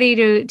getting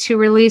ready to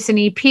release an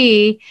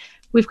EP.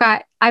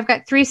 I've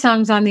got 3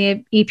 songs on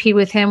the EP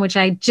with him, which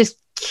I just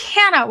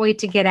cannot wait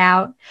to get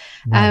out.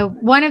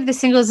 One of the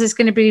singles is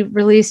going to be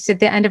released at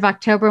the end of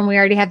October, and we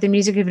already have the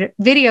music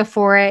video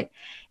for it,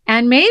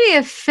 and maybe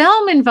a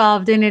film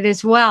involved in it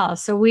as well.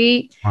 So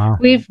we've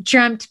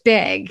dreamt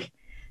big.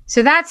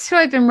 So that's who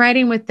I've been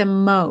writing with the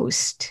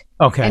most.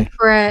 Okay. And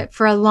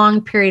for a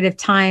long period of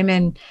time,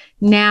 and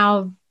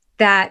now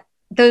that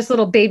those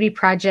little baby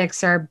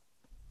projects are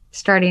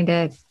starting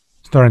to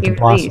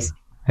blossom.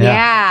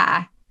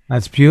 Yeah.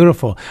 That's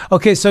beautiful.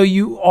 Okay, so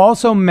you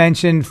also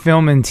mentioned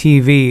film and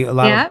TV, a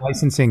lot of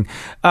licensing.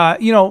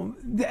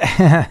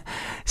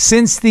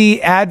 Since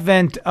the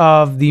advent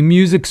of the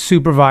music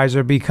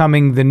supervisor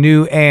becoming the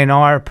new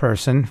A&R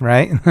person,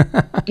 right?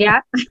 Yeah,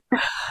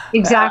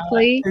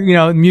 exactly.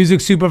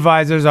 Music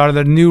supervisors are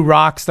the new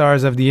rock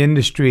stars of the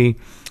industry.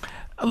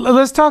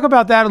 Let's talk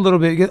about that a little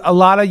bit. A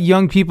lot of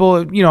young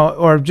people,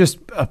 or just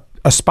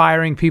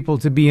aspiring people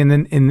to be in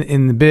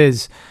the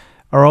biz,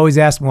 are always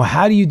asking, well,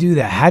 how do you do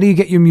that? How do you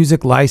get your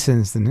music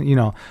licensed? And,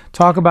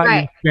 talk about your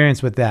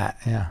experience with that.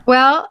 Yeah.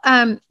 Well,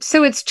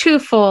 so it's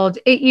twofold.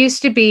 It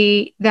used to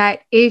be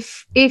that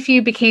if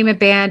you became a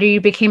band or you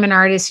became an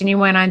artist and you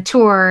went on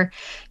tour,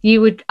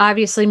 you would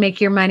obviously make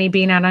your money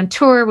being out on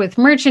tour with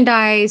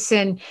merchandise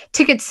and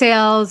ticket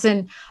sales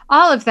and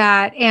all of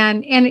that.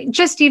 And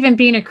just even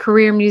being a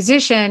career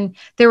musician,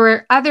 there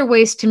were other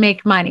ways to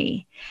make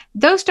money.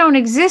 Those don't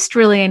exist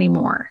really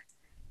anymore.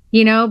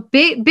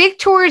 Big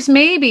tours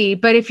maybe,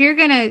 but if you're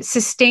going to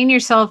sustain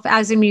yourself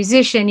as a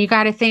musician, you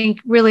got to think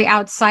really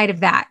outside of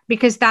that,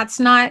 because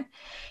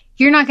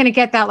you're not going to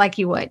get that like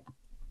you would,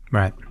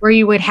 right? Or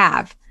you would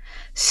have.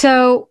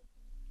 So,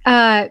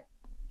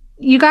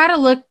 you got to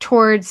look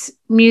towards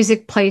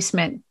music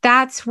placement.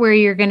 That's where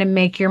you're going to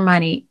make your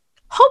money.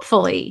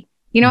 Hopefully,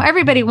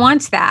 everybody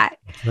wants that.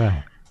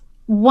 Right.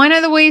 One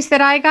of the ways that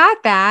I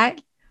got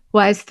that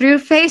was through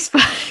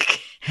Facebook.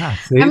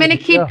 I'm going to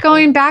keep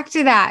going back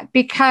to that,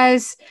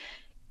 because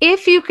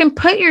if you can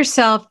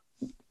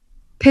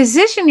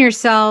position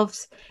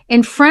yourselves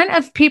in front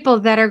of people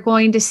that are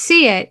going to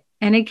see it,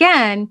 and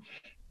again,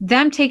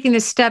 them taking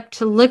the step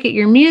to look at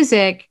your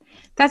music,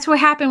 that's what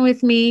happened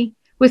with me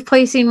with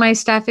placing my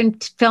stuff in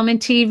film and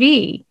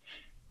TV.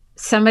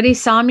 Somebody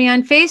saw me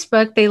on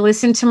Facebook, they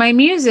listened to my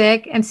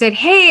music and said,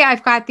 hey,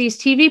 I've got these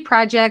TV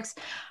projects.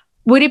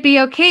 Would it be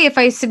okay if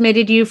I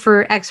submitted you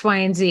for X, Y,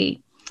 and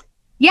Z?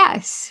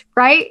 Yes,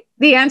 right?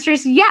 The answer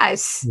is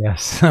yes.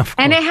 Yes.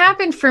 And it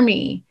happened for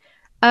me.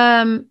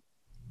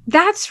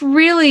 That's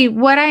really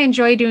what I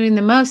enjoy doing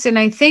the most. And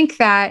I think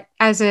that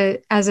as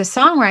a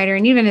songwriter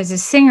and even as a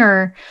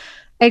singer,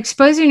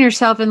 exposing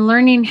yourself and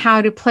learning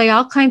how to play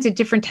all kinds of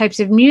different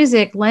types of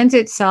music lends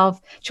itself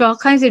to all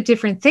kinds of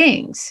different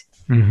things.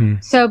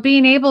 Mm-hmm. So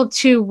being able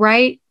to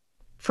write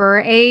for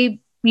a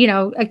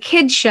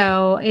kid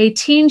show, a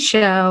teen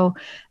show,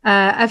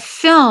 a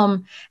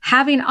film,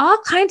 having all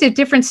kinds of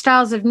different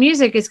styles of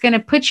music is going to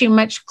put you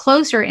much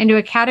closer into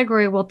a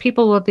category where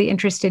people will be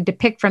interested to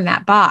pick from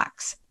that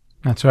box.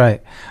 That's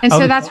right. And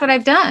so that's what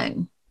I've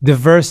done.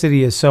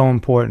 Diversity is so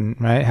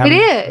important, right? It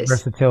is.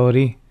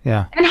 Versatility.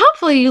 Yeah. And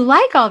hopefully you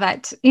like all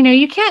that.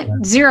 You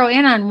can't zero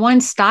in on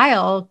one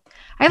style.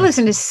 I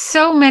listen to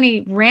so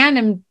many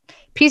random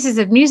pieces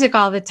of music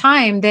all the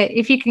time that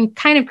if you can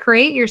kind of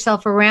create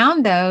yourself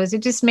around those,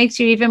 it just makes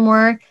you even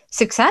more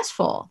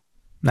successful.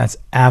 That's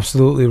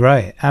absolutely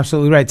right.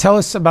 Absolutely right. Tell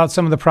us about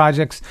some of the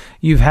projects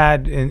you've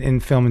had in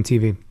film and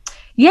TV.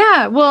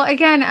 Yeah. Well,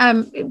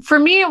 again, for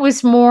me, it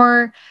was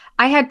more,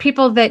 I had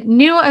people that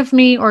knew of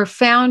me or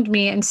found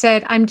me and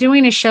said, I'm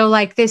doing a show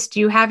like this. Do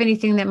you have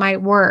anything that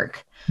might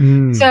work?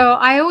 So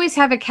I always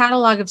have a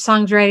catalog of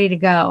songs ready to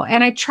go.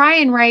 And I try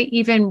and write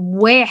even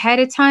way ahead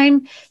of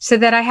time so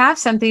that I have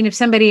something if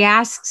somebody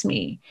asks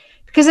me.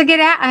 Because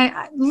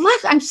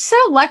I'm so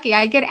lucky.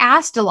 I get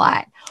asked a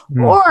lot.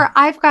 Or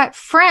I've got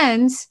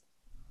friends.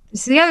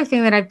 This is the other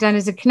thing that I've done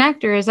as a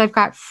connector is I've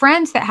got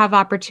friends that have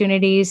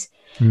opportunities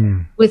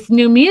with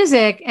new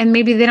music, and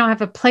maybe they don't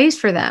have a place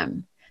for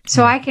them.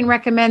 So I can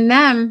recommend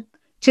them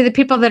to the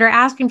people that are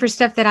asking for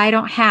stuff that I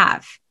don't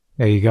have.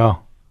 There you go.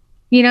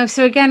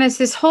 So again, it's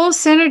this whole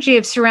synergy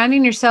of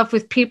surrounding yourself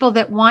with people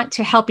that want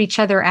to help each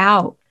other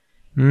out.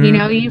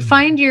 You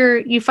find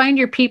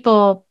your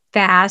people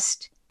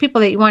fast, people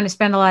that you want to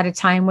spend a lot of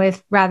time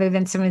with rather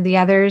than some of the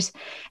others.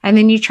 And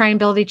then you try and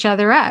build each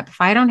other up.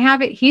 If I don't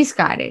have it, he's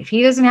got it. If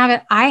he doesn't have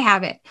it, I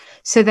have it,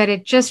 so that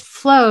it just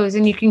flows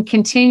and you can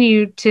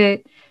continue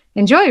to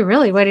enjoy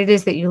really what it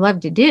is that you love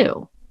to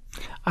do.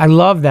 I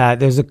love that.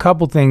 There's a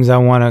couple things I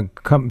want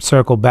to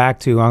circle back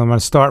to. I'm going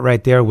to start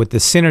right there with the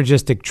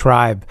synergistic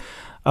tribe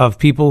of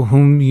people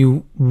whom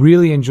you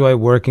really enjoy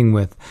working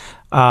with.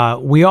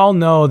 We all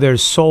know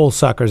there's soul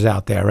suckers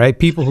out there, right?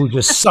 People who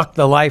just suck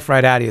the life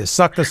right out of you,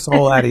 suck the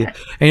soul out of you.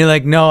 And you're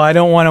like, no, I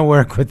don't want to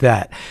work with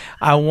that.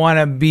 I want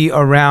to be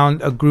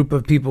around a group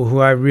of people who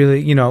I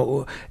really,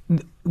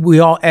 we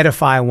all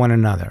edify one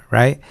another,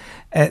 right?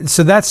 And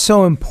so that's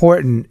so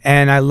important.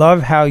 And I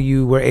love how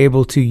you were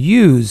able to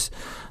use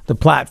the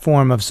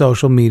platform of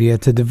social media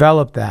to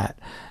develop that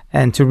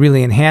and to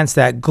really enhance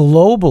that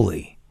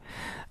globally.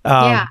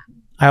 Yeah.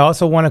 I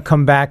also want to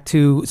come back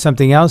to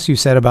something else you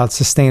said about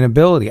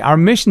sustainability. Our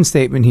mission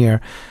statement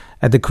here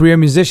at the Career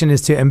Musician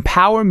is to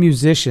empower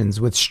musicians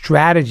with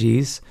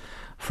strategies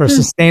for a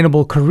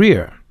sustainable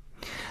career.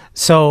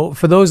 So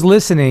for those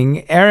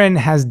listening, Erin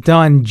has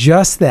done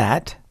just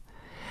that.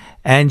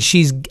 And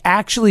she's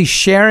actually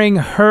sharing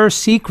her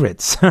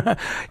secrets.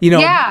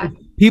 Yeah.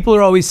 People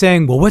are always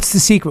saying, well, what's the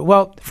secret?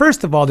 Well,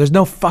 first of all, there's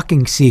no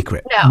fucking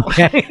secret. No.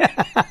 Okay?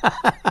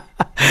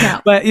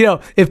 No. But,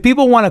 if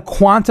people want to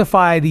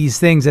quantify these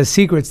things as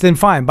secrets, then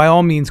fine, by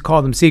all means,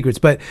 call them secrets.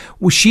 But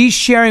she's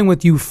sharing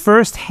with you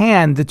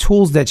firsthand the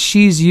tools that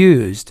she's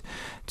used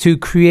to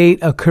create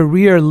a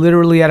career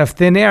literally out of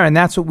thin air. And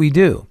that's what we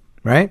do,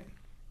 right?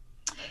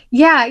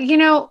 Yeah,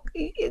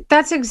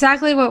 that's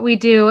exactly what we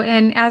do.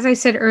 And as I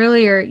said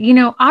earlier,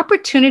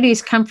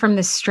 opportunities come from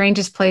the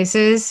strangest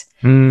places.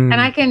 And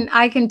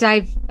I can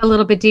dive a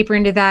little bit deeper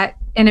into that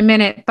in a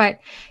minute. But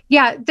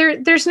yeah,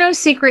 there's no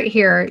secret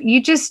here.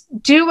 You just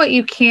do what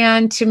you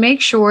can to make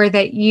sure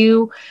that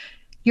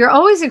you're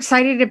always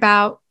excited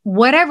about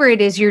whatever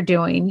it is you're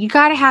doing. You've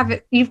got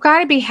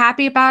to be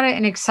happy about it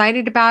and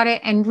excited about it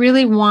and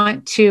really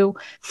want to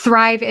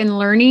thrive in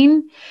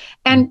learning.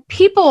 And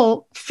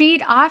people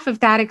feed off of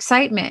that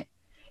excitement.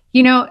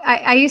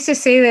 I used to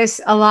say this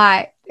a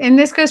lot, and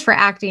this goes for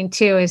acting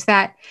too, is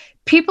that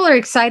people are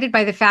excited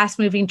by the fast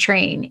moving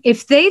train.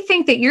 If they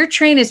think that your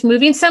train is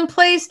moving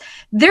someplace,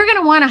 they're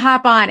going to want to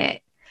hop on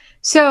it.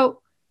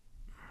 So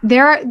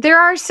there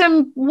are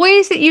some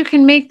ways that you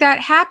can make that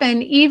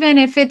happen, even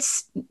if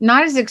it's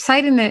not as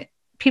exciting that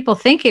people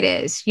think it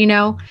is.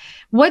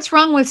 What's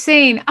wrong with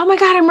saying, oh my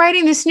God, I'm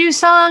writing this new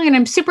song and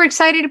I'm super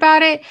excited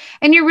about it.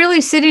 And you're really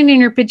sitting in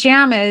your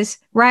pajamas,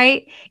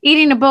 right?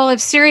 Eating a bowl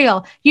of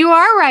cereal. You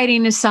are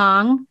writing a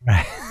song,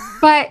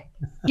 but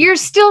you're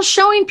still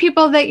showing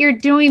people that you're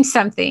doing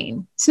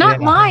something. It's not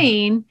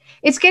lying.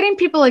 It's getting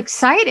people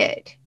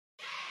excited.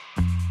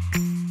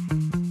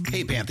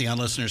 Hey, Pantheon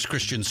listeners,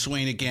 Christian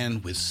Swain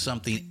again with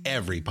something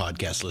every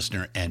podcast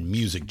listener and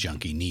music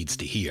junkie needs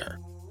to hear.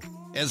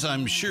 As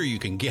I'm sure you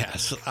can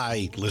guess,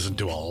 I listen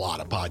to a lot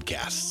of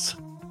podcasts.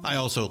 I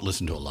also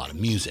listen to a lot of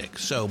music,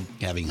 so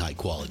having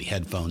high-quality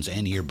headphones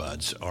and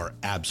earbuds are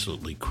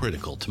absolutely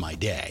critical to my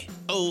day.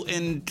 Oh,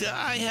 and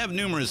I have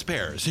numerous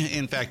pairs.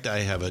 In fact, I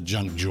have a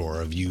junk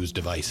drawer of used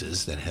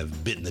devices that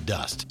have bitten the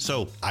dust,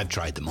 so I've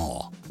tried them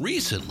all.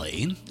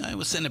 Recently, I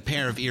was sent a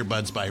pair of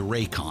earbuds by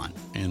Raycon,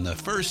 and the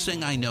first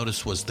thing I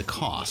noticed was the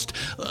cost.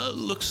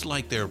 Looks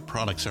like their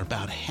products are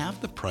about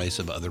half the price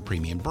of other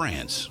premium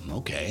brands.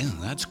 Okay,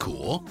 that's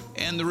cool.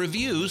 And the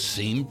reviews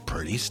seem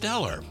pretty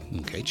stellar.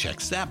 Okay,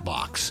 checks that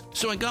box.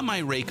 So I got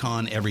my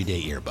Raycon everyday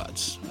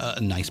earbuds.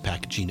 Nice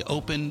packaging to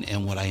open,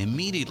 and what I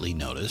immediately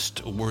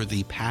noticed were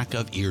the pack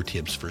of ear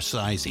tips for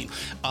sizing.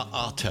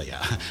 I'll tell you,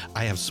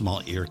 I have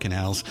small ear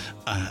canals.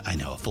 I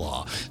know, a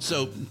flaw.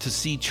 So to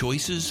see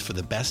choices for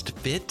the best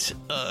fit,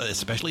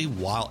 especially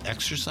while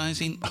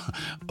exercising,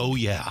 oh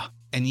yeah.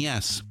 And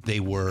yes, they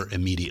were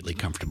immediately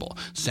comfortable.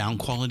 Sound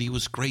quality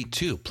was great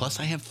too. Plus,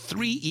 I have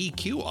 3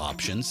 EQ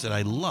options that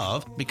I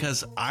love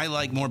because I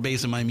like more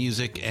bass in my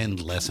music and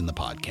less in the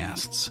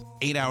podcasts.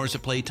 8 hours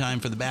of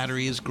playtime for the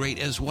battery is great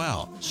as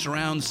well.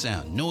 Surround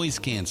sound, noise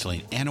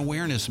canceling, and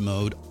awareness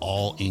mode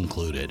all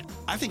included.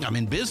 I think I'm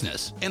in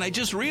business, and I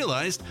just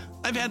realized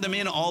I've had them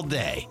in all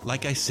day.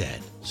 Like I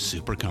said,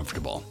 super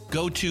comfortable.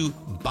 Go to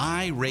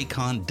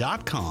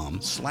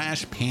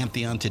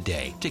buyraycon.com/Pantheon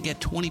today to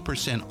get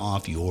 20%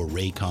 off your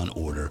Raycon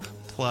order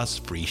plus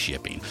free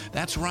shipping.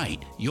 That's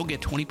right. You'll get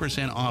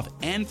 20% off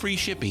and free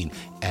shipping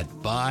at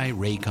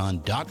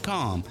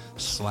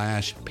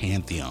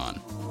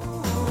buyraycon.com/Pantheon.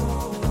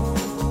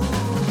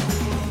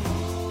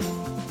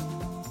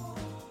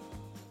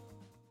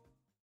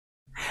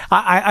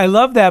 I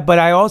love that, but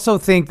I also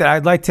think that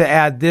I'd like to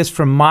add this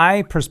from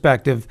my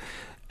perspective.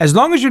 As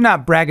long as you're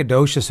not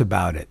braggadocious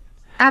about it,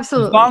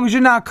 Absolutely. as long as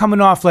you're not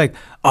coming off like,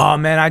 oh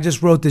man, I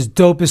just wrote this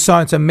dopest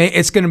song.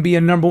 It's going to be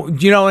a number.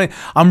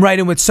 I'm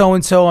writing with so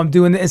and so. I'm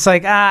doing this. It's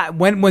like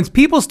when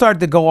people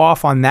start to go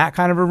off on that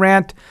kind of a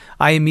rant,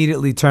 I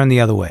immediately turn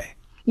the other way.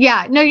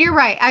 Yeah, no, you're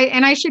right.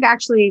 I should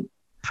actually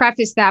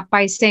preface that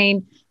by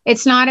saying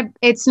it's not about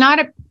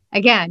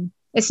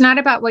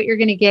what you're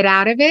going to get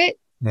out of it.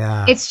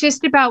 Yeah. It's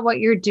just about what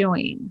you're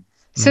doing.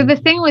 So the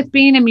thing with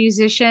being a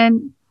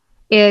musician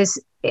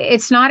is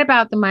it's not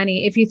about the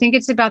money. If you think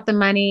it's about the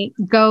money,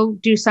 go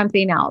do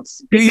something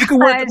else. You can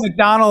work at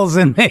McDonald's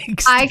and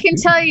make. I can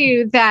tell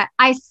you that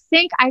I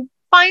think I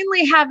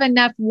finally have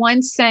enough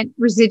 1-cent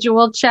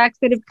residual checks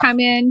that have come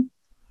in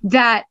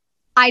that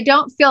I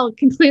don't feel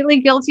completely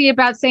guilty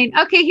about saying,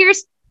 okay,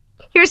 here's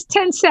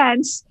 10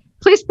 cents.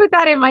 Please put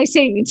that in my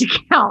savings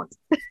account.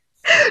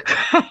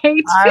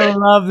 Right? I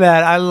love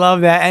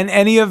that. And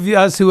any of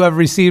us who have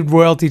received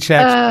royalty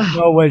checks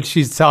know what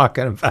she's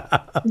talking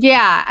about.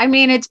 Yeah. I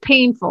mean, it's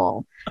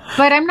painful.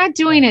 But I'm not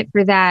doing it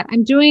for that.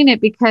 I'm doing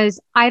it because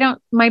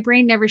my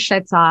brain never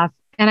shuts off,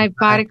 and I've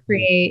got to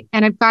create,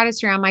 and I've got to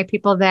surround my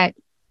people that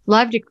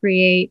love to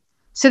create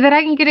so that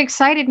I can get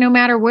excited no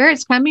matter where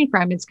it's coming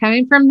from. It's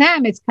coming from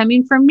them. It's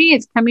coming from me.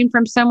 It's coming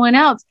from someone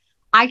else.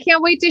 I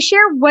can't wait to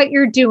share what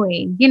you're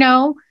doing.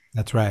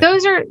 That's right.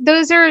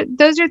 Those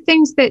are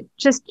things that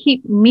just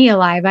keep me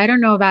alive. I don't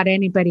know about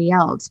anybody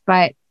else,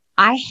 but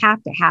I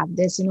have to have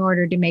this in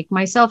order to make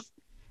myself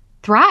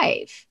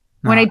thrive.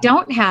 When I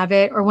don't have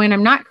it, or when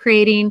I'm not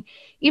creating,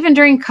 even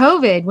during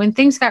COVID, when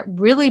things got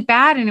really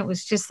bad and it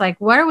was just like,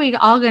 what are we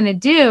all going to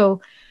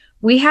do?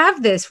 We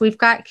have this. We've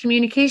got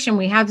communication.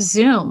 We have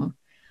Zoom.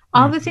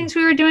 All the things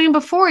we were doing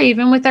before,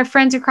 even with our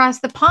friends across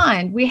the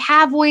pond. We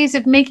have ways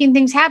of making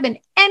things happen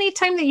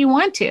anytime that you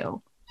want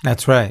to.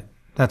 That's right.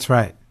 That's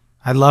right.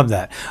 I love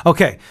that.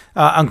 Okay,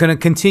 I'm going to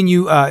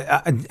continue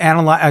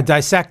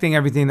dissecting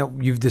everything that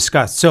you've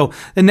discussed. So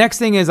the next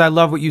thing is, I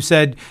love what you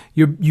said.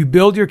 You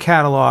build your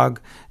catalog,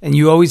 and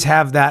you always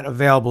have that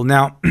available.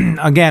 Now,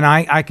 again,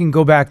 I can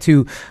go back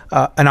to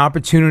an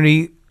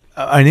opportunity,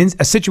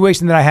 a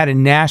situation that I had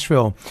in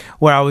Nashville,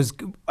 where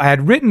I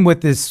had written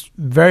with this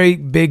very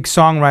big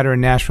songwriter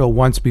in Nashville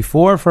once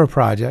before for a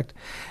project,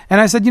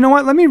 and I said, you know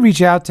what? Let me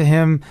reach out to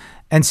him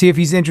and see if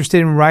he's interested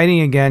in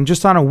writing again,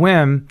 just on a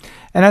whim.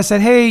 And I said,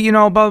 hey,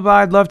 blah, blah, blah,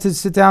 I'd love to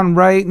sit down and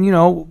write.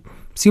 And,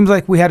 seems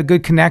like we had a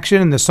good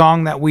connection, and the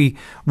song that we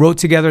wrote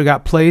together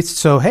got placed.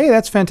 So, hey,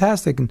 that's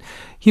fantastic. And,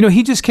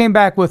 he just came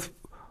back with,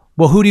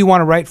 well, who do you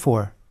want to write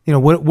for?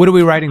 What are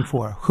we writing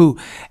for? Who?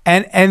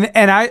 And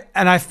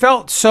I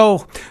felt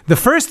so, the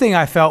first thing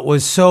I felt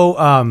was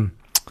so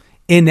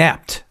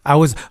inept. I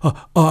was,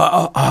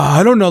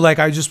 I don't know, like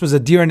I just was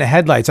a deer in the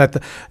headlights.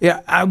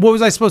 What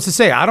was I supposed to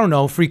say? I don't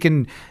know,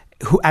 freaking,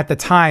 who at the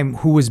time,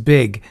 who was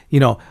big,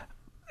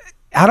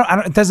 I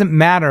don't, it doesn't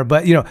matter,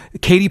 but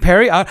Katy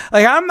Perry, I'm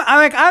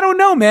like, I don't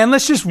know, man,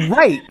 let's just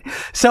write.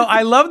 So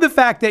I love the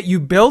fact that you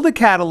build a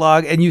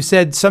catalog, and you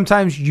said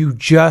sometimes you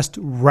just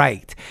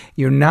write.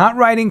 You're not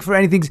writing for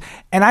anything.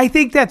 And I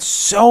think that's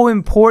so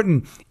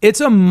important. It's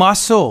a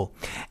muscle.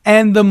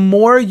 And the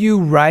more you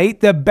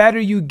write, the better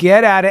you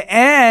get at it.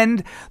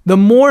 And the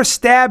more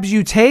stabs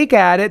you take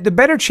at it, the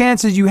better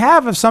chances you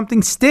have of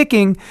something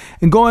sticking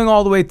and going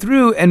all the way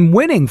through and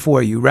winning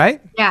for you, right?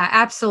 Yeah,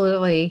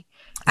 absolutely.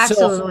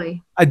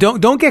 Absolutely. So,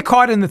 don't get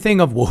caught in the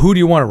thing of, well, who do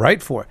you want to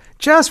write for?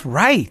 Just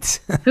write.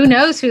 Who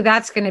knows who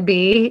that's going to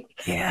be?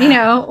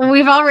 Yeah.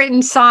 We've all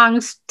written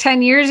songs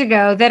 10 years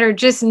ago that are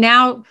just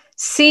now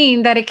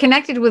seen that it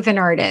connected with an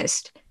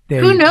artist.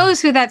 Who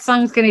knows who that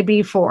song's going to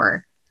be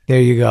for?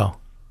 There you go.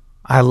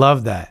 I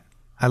love that.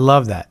 I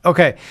love that.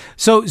 Okay.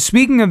 So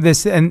speaking of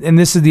this, and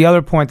this is the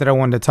other point that I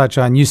wanted to touch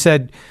on, you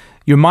said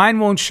your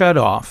mind won't shut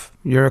off.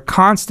 You're a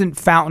constant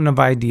fountain of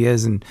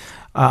ideas, and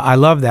I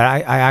love that.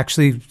 I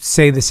actually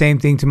say the same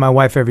thing to my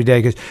wife every day,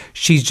 because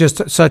she's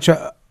just such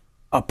a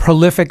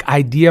prolific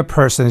idea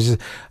person.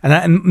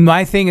 And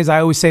my thing is,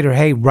 I always say to her,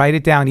 hey, write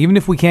it down. Even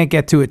if we can't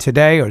get to it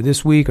today or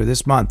this week or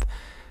this month,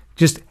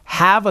 just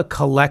have a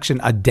collection,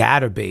 a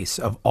database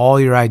of all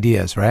your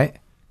ideas, right?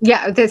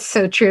 Yeah, that's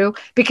so true,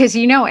 because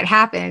what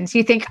happens.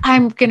 You think,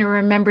 I'm going to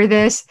remember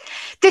this.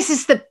 This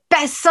is the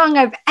best song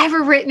I've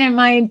ever written in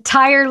my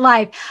entire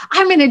life.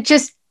 I'm going to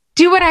just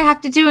do what I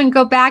have to do and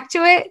go back to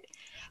it.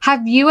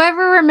 Have you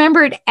ever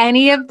remembered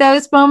any of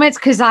those moments?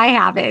 Because I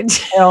haven't.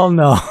 Hell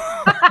no.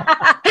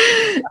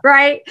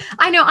 Right?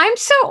 I know. I'm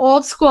so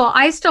old school.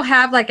 I still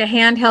have like a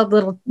handheld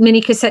little mini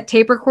cassette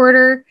tape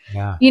recorder.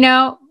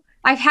 Yeah.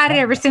 I've had it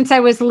ever since I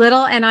was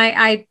little, and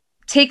I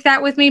take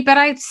that with me, but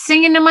I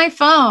sing into my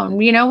phone.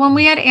 When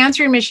we had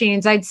answering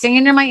machines, I'd sing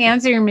into my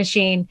answering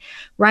machine,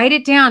 write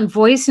it down,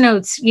 voice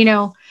notes.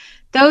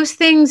 Those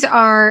things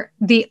are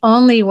the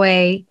only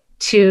way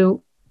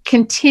to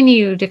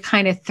continue to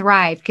kind of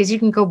thrive, because you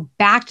can go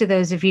back to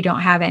those if you don't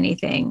have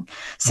anything.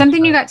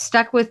 Something you got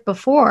stuck with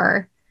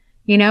before,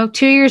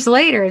 2 years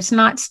later, it's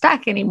not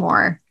stuck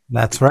anymore.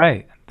 That's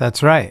right.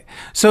 That's right.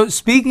 So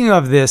speaking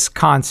of this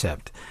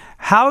concept,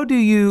 how do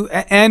you,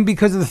 and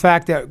because of the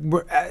fact that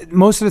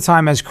most of the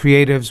time as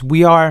creatives,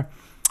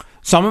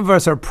 some of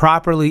us are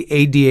properly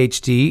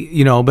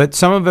ADHD, but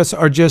some of us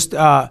are just,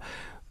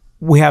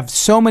 we have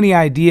so many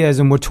ideas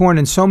and we're torn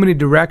in so many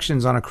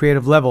directions on a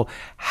creative level.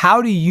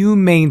 How do you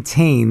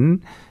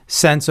maintain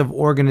sense of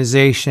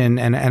organization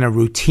and a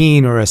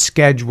routine or a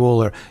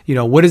schedule, or,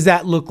 what does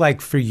that look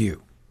like for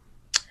you?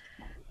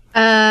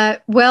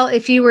 Well,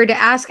 if you were to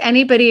ask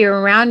anybody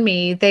around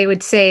me, they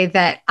would say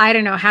that I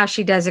don't know how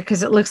she does it,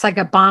 because it looks like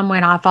a bomb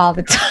went off all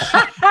the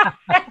time.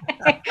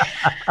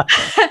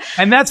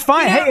 And that's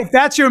fine. Hey, if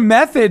that's your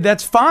method,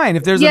 that's fine.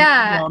 If there's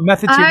a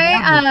method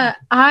to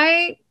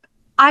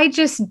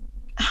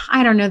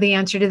I don't know the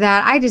answer to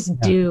that. I just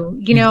do.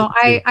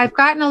 I've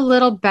gotten a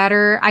little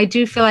better. I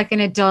do feel like an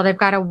adult. I've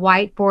got a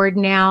whiteboard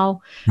now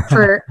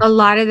for a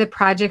lot of the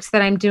projects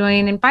that I'm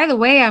doing. And by the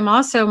way, I'm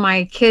also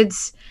my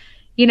kid's,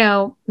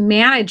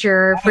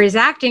 manager for his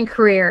acting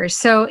career.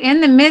 So in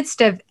the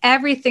midst of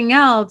everything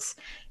else,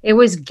 it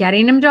was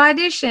getting him to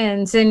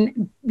auditions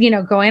and,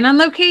 going on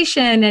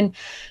location. And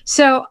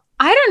so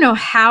I don't know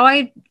how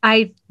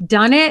I've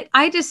done it.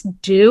 I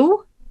just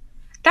do.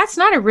 That's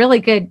not a really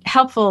good,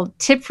 helpful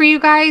tip for you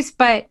guys,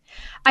 but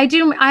I've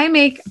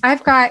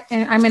got,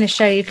 and I'm going to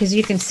show you because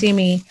you can see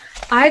me.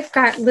 I've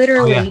got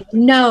literally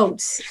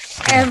notes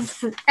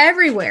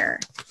everywhere.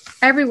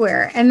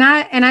 And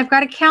I've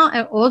got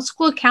an old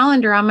school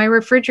calendar on my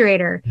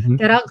refrigerator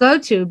that I'll go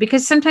to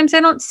because sometimes I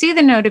don't see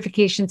the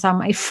notifications on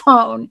my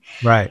phone.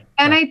 Right.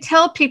 And I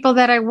tell people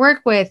that I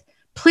work with,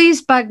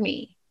 please bug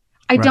me.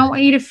 I don't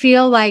want you to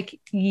feel like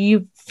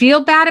you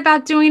feel bad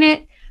about doing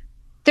it.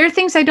 There are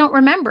things I don't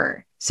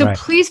remember. So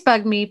please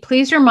bug me.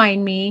 Please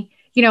remind me.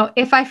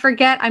 If I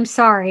forget, I'm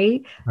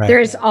sorry.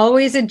 There's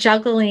always a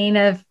juggling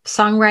of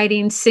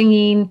songwriting,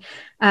 singing,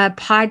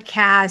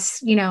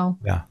 podcasts,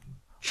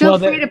 Feel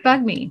free to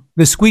bug me.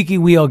 The squeaky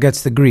wheel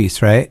gets the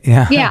grease, right?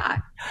 Yeah.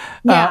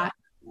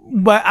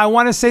 But I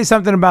want to say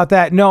something about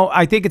that. No,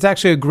 I think it's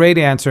actually a great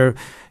answer.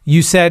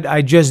 You said,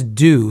 I just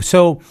do.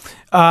 So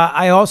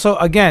I also,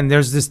 again,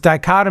 there's this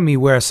dichotomy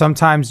where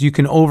sometimes you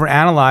can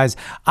overanalyze.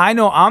 I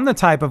know I'm the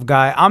type of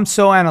guy, I'm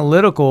so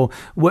analytical.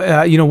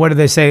 What do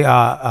they say?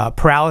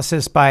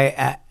 Paralysis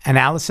by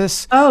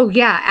analysis. Oh,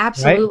 yeah,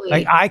 absolutely.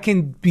 Right? Like I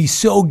can be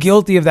so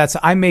guilty of that. So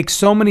I make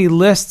so many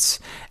lists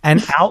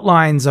and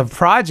outlines of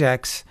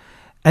projects.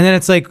 And then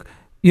it's like,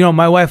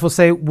 my wife will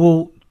say,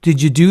 well, did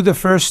you do the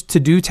first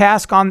to-do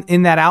task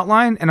in that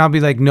outline? And I'll be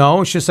like,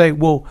 no. She'll say,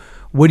 well,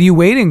 what are you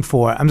waiting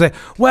for? I'm like,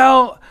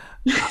 well,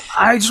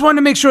 I just wanted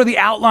to make sure the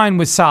outline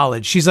was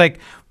solid. She's like,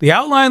 the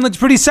outline looks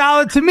pretty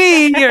solid to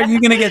me. Are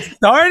you going to get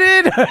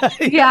started?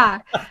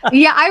 Yeah.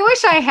 I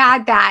wish I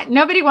had that.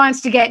 Nobody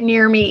wants to get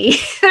near me.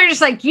 They're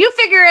just like, you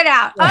figure it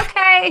out.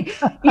 Okay.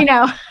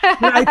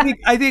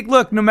 I think,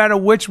 look, no matter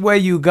which way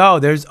you go,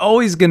 there's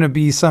always going to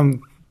be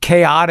some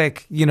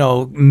chaotic,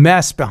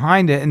 mess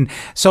behind it. And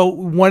so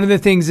one of the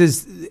things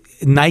is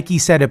Nike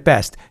said it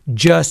best,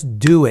 just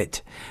do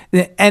it.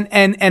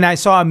 And I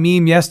saw a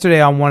meme yesterday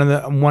on one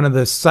of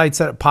the sites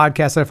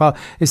podcasts that I follow.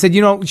 It said,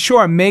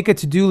 sure, make a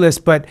to-do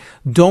list, but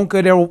don't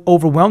get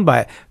overwhelmed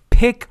by it.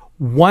 Pick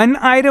one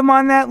item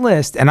on that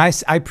list. And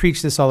I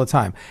preach this all the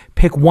time.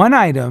 Pick one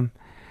item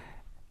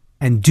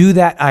and do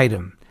that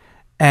item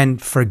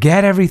and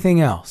forget everything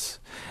else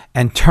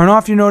and turn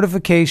off your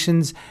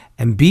notifications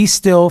and be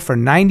still for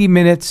 90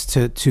 minutes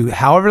to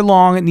however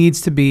long it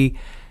needs to be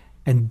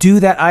and do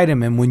that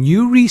item. And when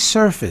you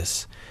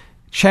resurface,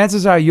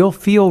 chances are you'll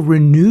feel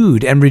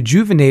renewed and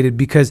rejuvenated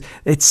because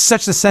it's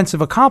such a sense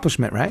of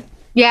accomplishment, right?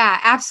 Yeah,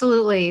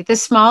 absolutely. The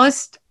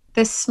smallest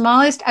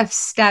of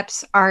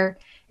steps are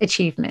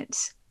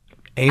achievements.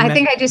 Amen. I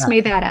think I just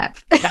made that up.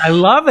 I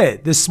love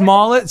it.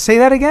 Say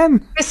that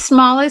again. The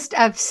smallest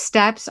of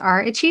steps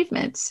are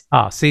achievements.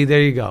 Oh, see,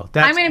 there you go.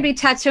 I'm going to be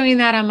tattooing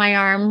that on my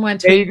arm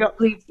once there you go.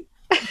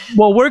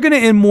 Well, we're going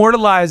to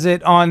immortalize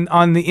it on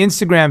the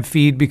Instagram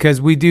feed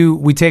because we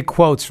take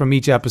quotes from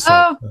each episode.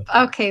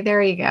 Oh, okay.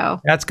 There you go.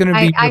 That's going to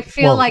be. I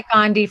feel like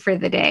Gandhi for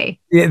the day.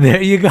 Yeah,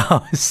 there you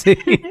go. See,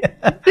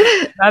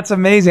 that's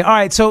amazing. All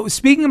right. So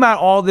speaking about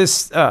all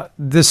this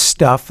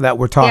stuff that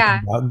we're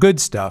talking about, good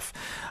stuff,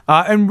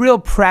 and real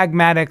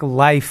pragmatic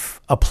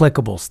life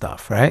applicable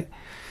stuff, right?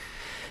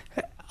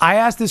 I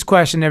asked this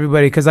question to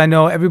everybody because I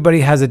know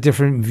everybody has a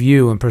different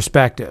view and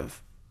perspective.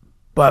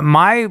 But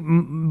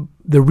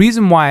the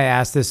reason why I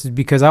asked this is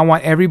because I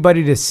want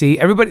everybody to see,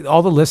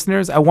 all the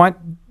listeners, I want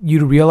you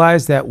to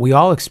realize that we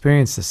all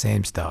experience the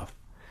same stuff.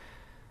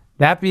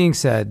 That being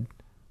said,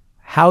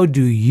 how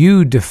do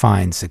you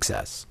define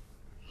success?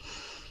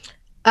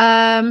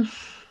 I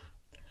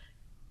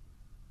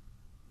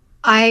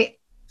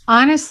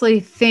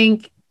honestly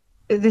think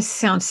this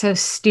sounds so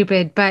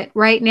stupid, but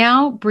right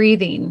now,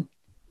 breathing.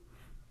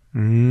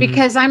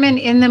 Because I'm an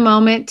in the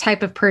moment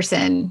type of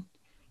person.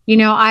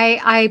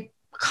 I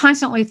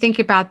constantly think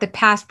about the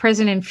past,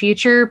 present, and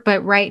future,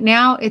 but right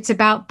now it's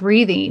about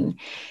breathing.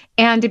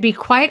 And to be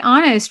quite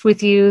honest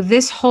with you,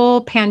 this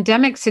whole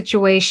pandemic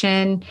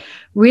situation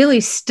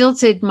really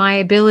stilted my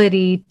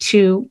ability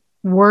to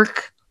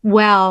work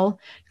well,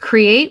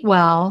 create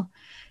well,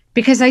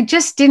 because I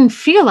just didn't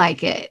feel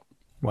like it.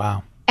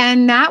 Wow.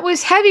 And that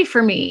was heavy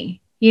for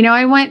me.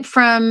 I went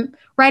from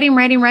writing,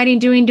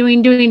 doing,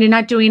 to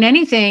not doing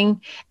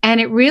anything, and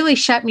it really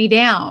shut me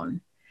down.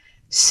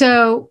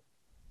 So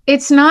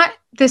it's not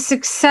the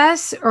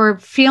success or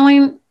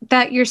feeling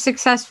that you're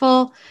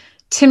successful,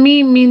 to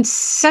me, means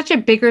such a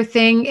bigger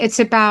thing. It's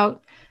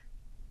about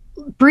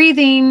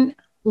breathing,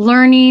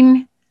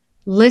 learning,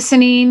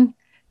 listening,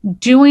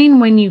 doing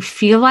when you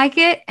feel like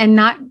it, and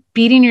not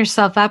beating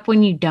yourself up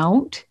when you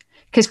don't.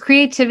 Because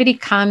creativity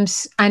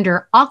comes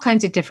under all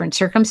kinds of different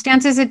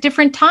circumstances at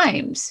different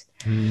times.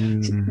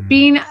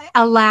 Being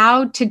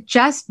allowed to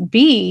just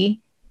be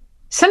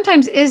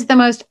sometimes is the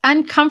most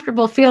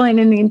uncomfortable feeling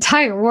in the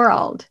entire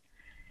world.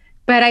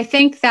 But I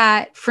think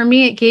that for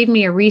me, it gave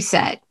me a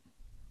reset.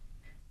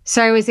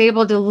 So I was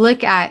able to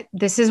look at,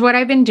 this is what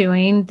I've been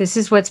doing. This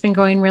is what's been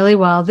going really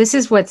well. This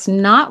is what's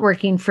not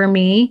working for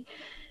me.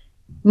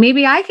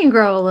 Maybe I can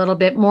grow a little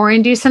bit more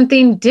and do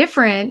something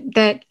different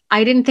that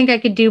I didn't think I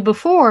could do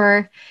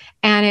before.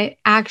 and it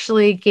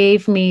actually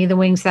gave me the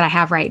wings that I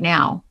have right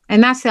now.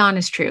 And that's the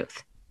honest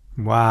truth.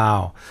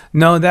 Wow.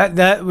 No,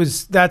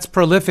 that's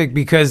prolific,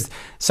 because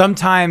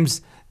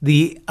sometimes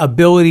the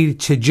ability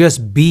to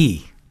just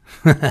be,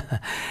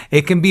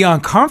 it can be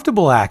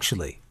uncomfortable,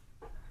 actually.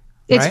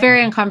 It's right?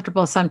 very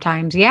uncomfortable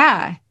sometimes.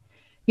 Yeah.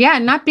 Yeah.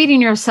 Not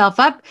beating yourself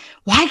up.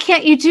 Why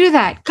can't you do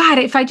that? God,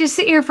 if I just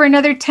sit here for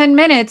another 10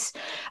 minutes,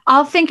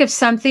 I'll think of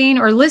something,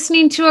 or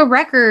listening to a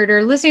record,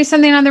 or listening to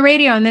something on the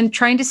radio, and then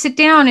trying to sit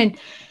down. And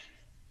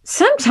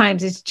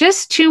sometimes it's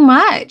just too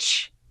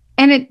much,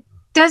 and it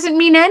doesn't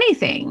mean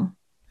anything.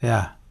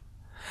 Yeah.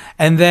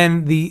 And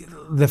then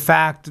the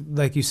fact,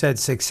 like you said,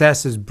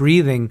 success is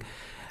breathing.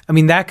 I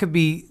mean, that could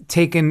be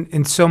taken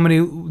in so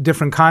many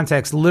different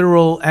contexts,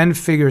 literal and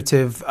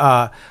figurative.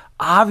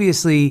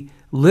 Obviously,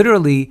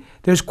 literally,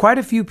 there's quite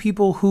a few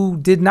people who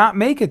did not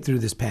make it through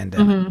this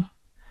pandemic. Mm-hmm.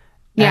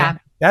 Yeah. And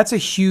that's a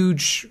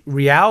huge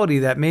reality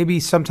that maybe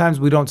sometimes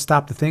we don't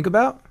stop to think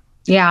about.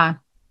 Yeah.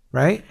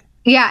 Right?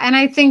 Yeah. And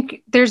I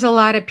think there's a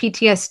lot of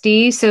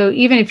PTSD. So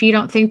even if you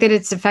don't think that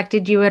it's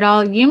affected you at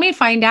all, you may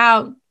find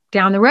out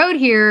down the road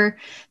here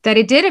that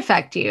it did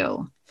affect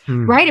you.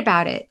 Write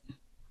about it.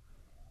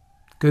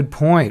 Good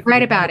point.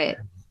 Write about it.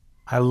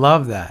 I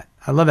love that.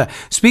 I love that.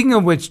 Speaking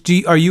of which,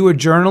 are you a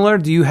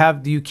journaler? Do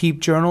you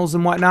keep journals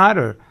and whatnot,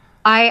 or?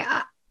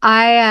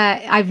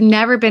 I've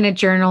never been a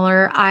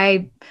journaler.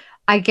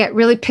 I get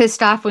really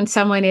pissed off when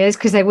someone is,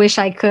 because I wish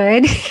I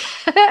could.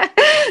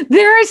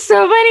 There are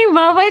so many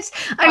moments.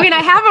 I mean,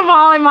 I have them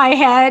all in my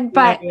head,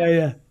 but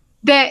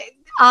that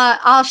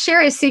I'll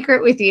share a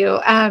secret with you.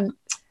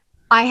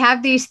 I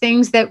have these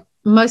things that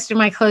most of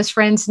my close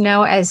friends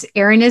know as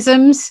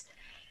Erinisms.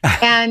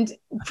 And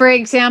for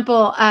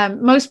example,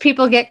 most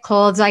people get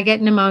colds. I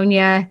get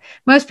pneumonia.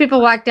 Most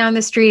people walk down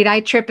the street.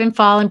 I trip and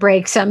fall and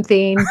break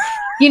something.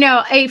 You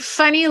know, a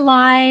funny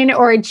line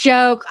or a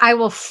joke, I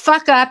will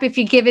fuck up if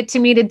you give it to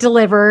me to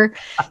deliver.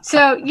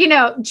 So, you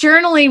know,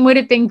 journaling would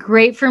have been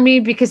great for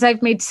me, because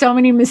I've made so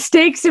many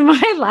mistakes in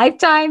my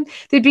lifetime.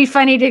 They'd be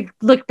funny to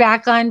look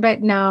back on,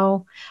 but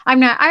no,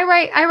 I'm not. I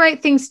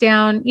write things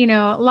down, you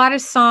know, a lot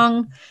of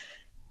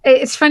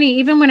it's funny,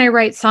 even when I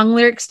write song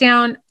lyrics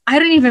down, I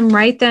don't even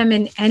write them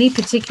in any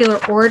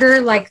particular order.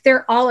 Like,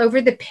 they're all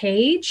over the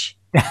page.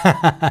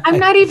 I'm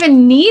not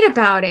even neat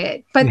about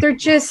it, but they're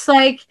just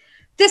like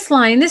this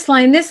line, this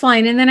line, this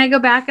line. And then I go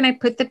back and I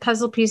put the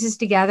puzzle pieces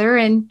together,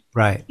 and,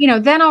 you know,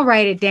 then I'll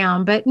write it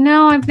down. But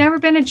no, I've never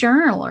been a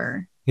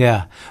journaler.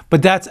 Yeah.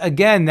 But that's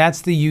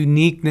the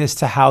uniqueness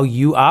to how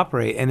you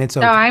operate. And it's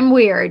okay. No, I'm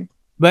weird.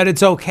 But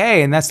it's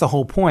okay. And that's the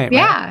whole point.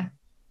 Right?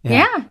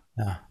 Yeah.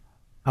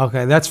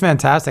 Okay, that's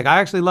fantastic. I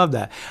actually love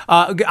that.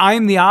 I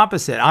am the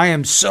opposite. I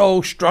am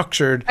so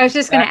structured. I was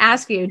just going to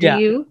ask you, do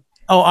you?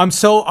 Oh, I'm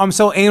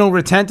so anal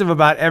retentive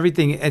about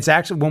everything. It's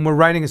actually, when we're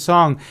writing a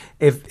song,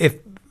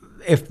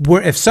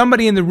 if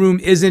somebody in the room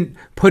isn't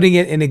putting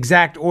it in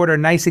exact order,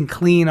 nice and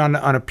clean on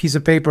a piece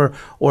of paper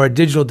or a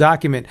digital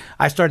document,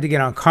 I start to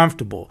get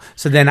uncomfortable.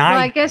 So then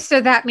I guess so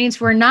that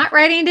means we're not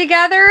writing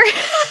together.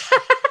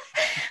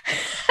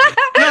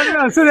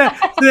 No. So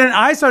then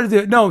I started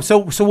to no.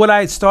 So what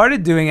I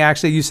started doing,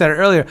 actually, you said it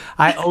earlier,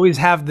 I always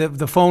have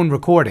the phone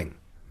recording,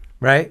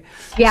 right?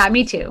 Yeah,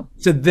 me too.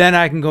 So then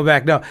I can go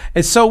back. No,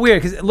 it's so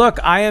weird, because look,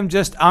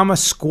 I'm a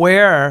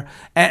square,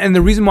 and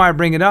the reason why I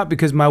bring it up,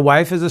 because my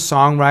wife is a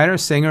songwriter,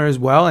 singer as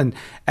well,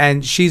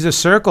 and she's a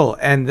circle,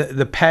 and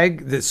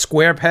the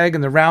square peg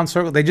and the round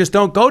circle, they just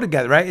don't go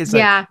together, right? It's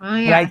like,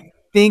 and I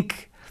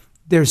think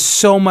there's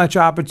so much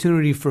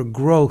opportunity for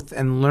growth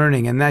and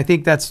learning, and I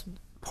think that's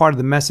part of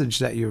the message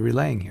that you're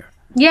relaying here.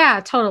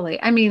 Yeah,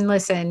 totally. I mean,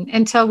 listen,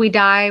 until we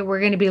die, we're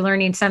going to be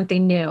learning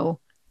something new.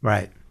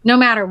 Right. No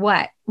matter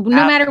what.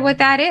 No matter what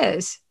that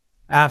is.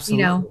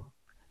 Absolutely. You know?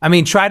 I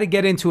mean, try to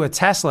get into a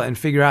Tesla and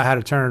figure out how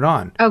to turn it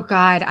on. Oh,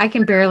 God. I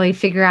can barely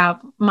figure out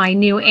my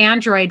new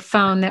Android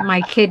phone that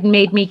my kid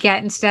made me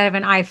get instead of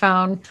an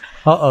iPhone.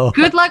 Uh-oh.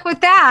 Good luck with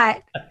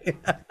that.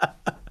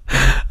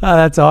 Oh,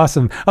 that's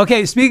awesome.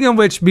 Okay, speaking of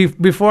which,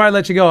 before I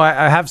let you go,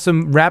 I have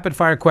some rapid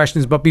fire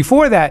questions. But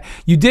before that,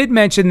 you did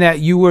mention that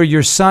you were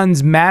your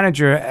son's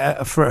manager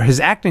for his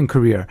acting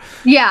career.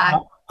 Yeah.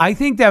 I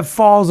think that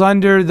falls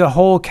under the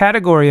whole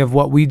category of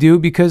what we do,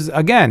 because,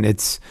 again,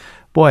 if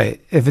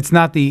it's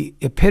not the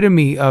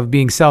epitome of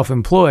being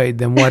self-employed,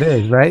 then what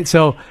is, right?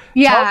 So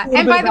yeah.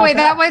 And by the way,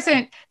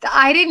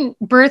 I didn't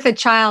birth a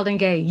child and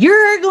go,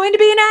 you're going to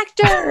be an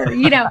actor.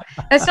 You know,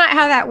 that's not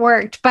how that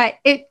worked. But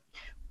it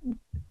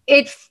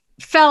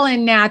fell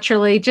in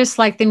naturally, just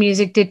like the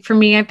music did for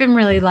me. I've been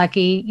really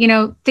lucky. You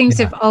know, things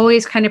have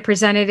always kind of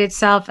presented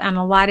itself in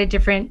a lot of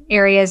different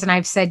areas, and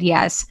I've said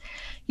yes.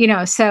 You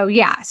know, so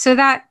yeah. So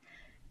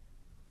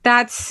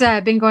that's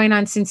been going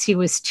on since he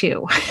was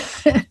 2.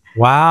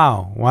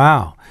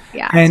 Wow.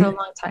 Yeah, it's a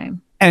long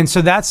time. And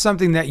so that's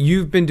something that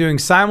you've been doing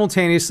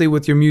simultaneously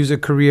with your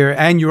music career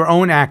and your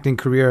own acting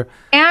career.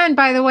 And And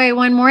by the way,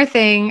 one more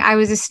thing, I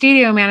was a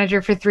studio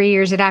manager for 3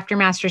 years at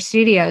Aftermaster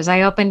Studios.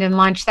 I opened and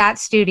launched that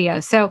studio.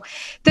 So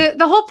the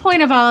whole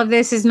point of all of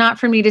this is not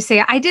for me to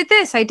say, I did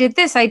this, I did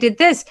this, I did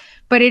this,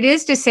 but it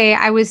is to say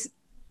I was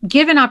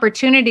given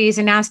opportunities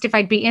and asked if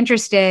I'd be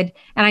interested.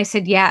 And I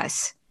said,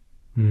 yes.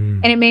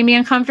 And it made me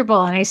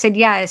uncomfortable. And I said,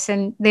 yes.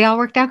 And they all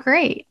worked out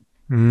great.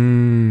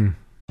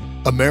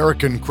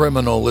 American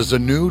Criminal is a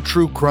new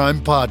true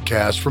crime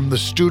podcast from the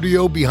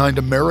studio behind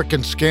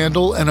American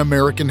Scandal and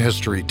American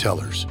History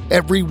Tellers.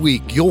 Every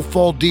week, you'll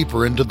fall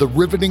deeper into the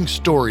riveting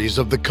stories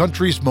of the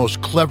country's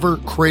most clever,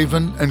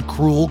 craven, and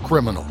cruel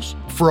criminals.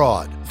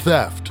 Fraud,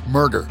 theft,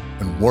 murder,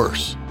 and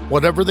worse.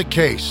 Whatever the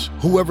case,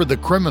 whoever the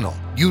criminal,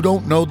 you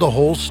don't know the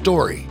whole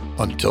story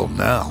until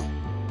now.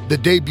 The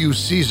debut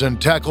season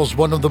tackles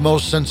one of the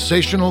most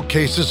sensational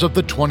cases of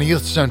the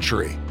 20th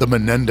century, the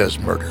Menendez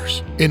murders.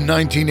 In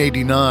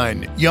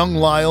 1989, young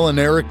Lyle and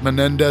Eric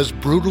Menendez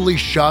brutally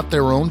shot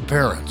their own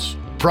parents.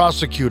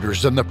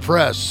 Prosecutors and the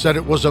press said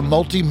it was a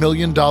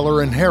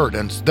multi-million-dollar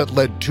inheritance that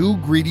led two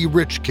greedy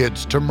rich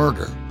kids to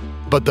murder.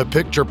 But the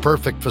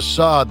picture-perfect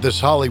facade this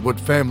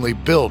Hollywood family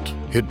built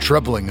hid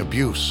troubling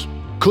abuse.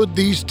 Could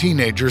these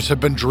teenagers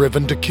have been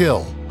driven to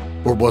kill?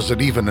 Or was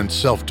it even in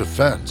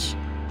self-defense?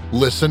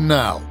 Listen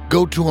now.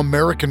 Go to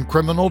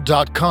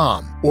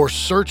AmericanCriminal.com or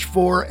search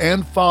for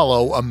and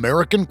follow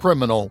American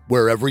Criminal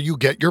wherever you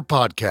get your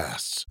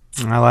podcasts.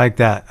 I like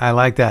that. I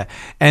like that.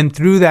 And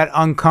through that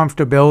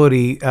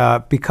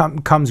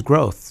uncomfortability comes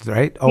growth,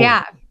 right? Oh,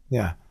 Yeah.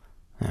 Yeah.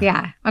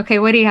 Yeah. Okay.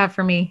 What do you have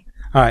for me?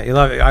 All right. You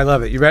love it. I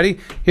love it. You ready?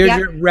 Here's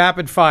your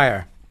rapid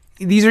fire.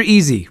 These are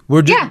easy.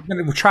 We're just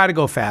going to try to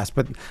go fast,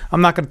 but I'm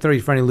not going to throw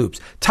you for any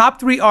loops. Top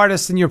 3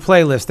 artists in your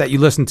playlist that you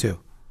listen to.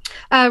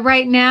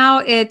 Right now,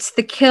 it's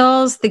The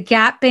Kills, The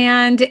Gap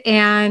Band,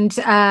 and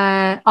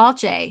Alt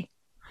J.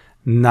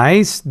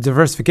 Nice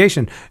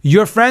diversification.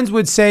 Your friends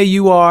would say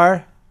you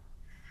are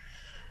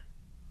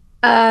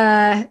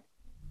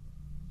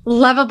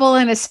lovable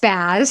and a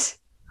spaz.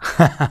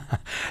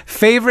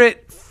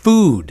 Favorite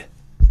food?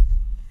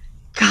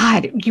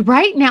 God,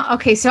 right now.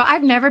 Okay, so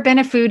I've never been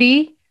a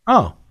foodie.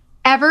 Oh.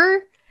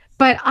 Ever,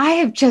 but I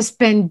have just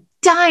been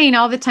dying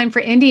all the time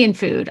for Indian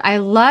food. I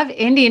love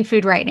Indian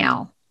food right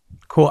now.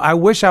 Cool. I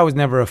wish I was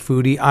never a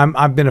foodie.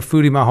 I've been a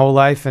foodie my whole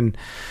life, and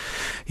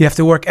you have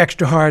to work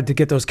extra hard to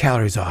get those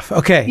calories off.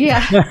 Okay.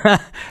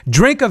 Yeah.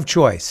 Drink of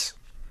choice.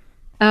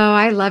 Oh,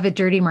 I love a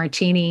dirty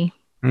martini.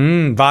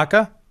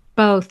 Vodka?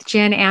 Both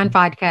gin and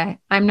vodka.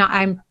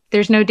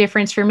 There's no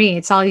difference for me.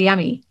 It's all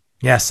yummy.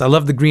 Yes. I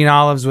love the green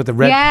olives with the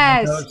red.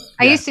 Yes. Tomatoes.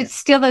 I used to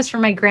steal those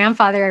from my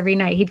grandfather every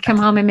night. He'd come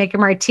home and make a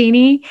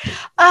martini.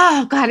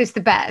 Oh, God, it's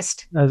the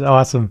best. That's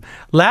awesome.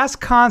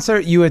 Last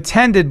concert you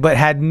attended but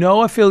had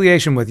no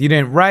affiliation with. You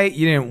didn't write,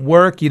 you didn't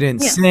work, you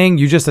didn't sing,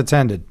 you just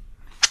attended.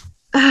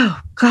 Oh,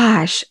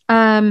 gosh.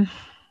 That's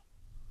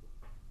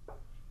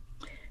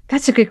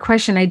a good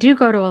question. I do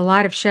go to a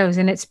lot of shows,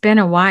 and it's been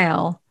a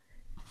while.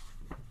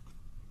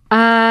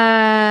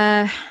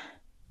 I'm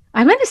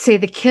going to say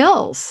The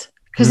Kills,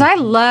 because I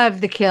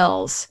love The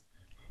Kills.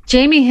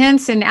 Jamie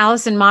Hince and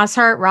Alison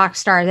Mosshart, rock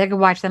stars. I could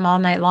watch them all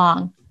night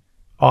long.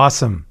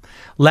 Awesome.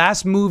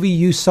 Last movie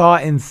you saw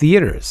in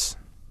theaters?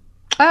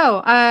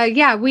 Oh,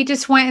 yeah. We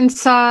just went and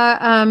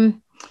saw,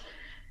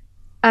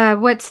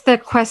 what's the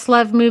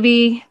Questlove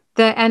movie?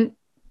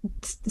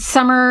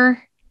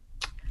 Summer.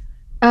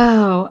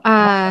 Oh,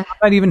 I'm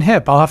not even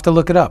hip. I'll have to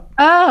look it up.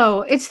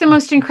 Oh, it's the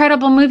most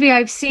incredible movie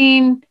I've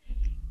seen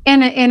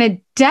in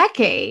a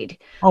decade.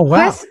 Oh,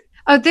 wow.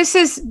 This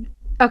is,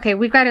 okay.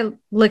 We've got to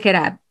look it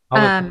up.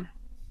 Let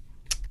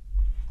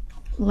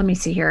me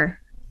see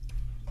here.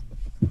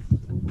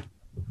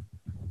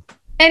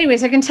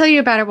 Anyways, I can tell you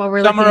about it while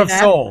we're looking at it.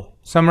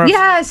 Summer of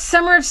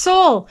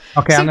Soul.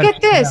 Okay, so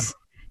get this.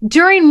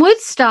 During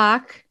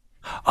Woodstock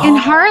in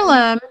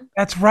Harlem.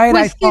 That's right.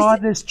 I saw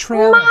this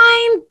trailer.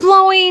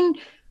 Mind-blowing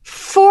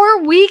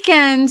 4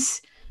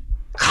 weekends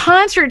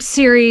concert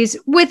series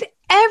with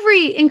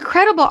every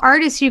incredible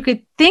artist you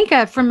could think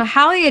of, from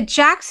Mahalia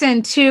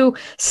Jackson to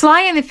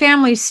Sly and the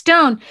Family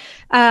Stone.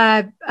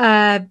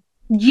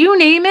 You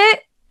name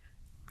it.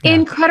 Yeah.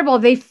 Incredible.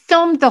 They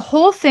filmed the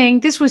whole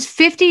thing. This was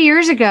 50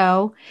 years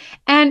ago,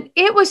 and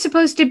it was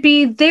supposed to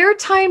be their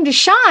time to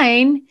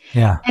shine.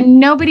 Yeah. And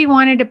nobody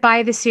wanted to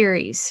buy the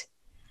series.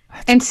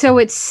 And so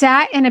it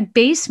sat in a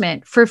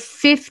basement for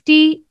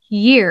 50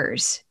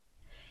 years.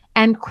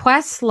 And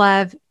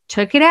Questlove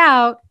took it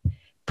out,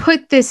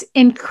 put this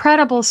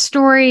incredible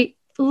story,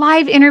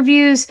 live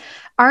interviews,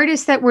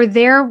 artists that were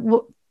there,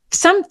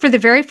 some for the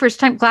very first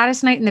time,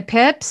 Gladys Knight and the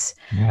Pips,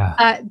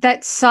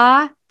 that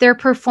saw their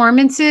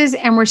performances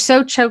and were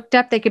so choked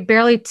up they could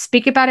barely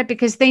speak about it,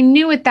 because they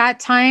knew at that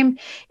time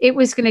it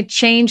was going to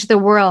change the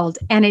world.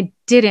 And it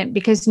didn't,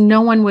 because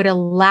no one would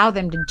allow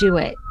them to do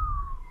it.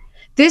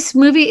 This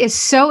movie is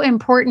so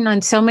important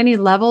on so many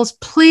levels.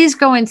 Please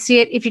go and see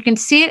it. If you can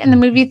see it in the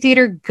movie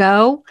theater,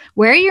 go.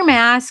 Wear your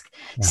mask,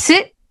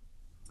 sit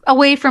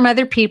away from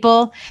other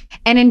people,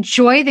 and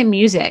enjoy the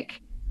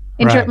music.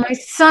 My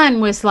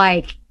son was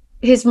like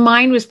his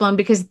mind was blown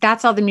because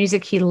that's all the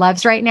music he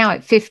loves right now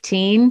at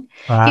 15.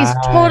 Right. He's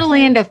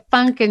totally into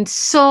funk and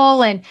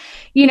soul. And,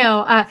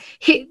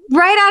 he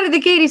right out of the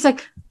gate, he's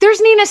like,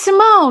 there's Nina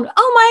Simone.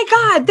 Oh my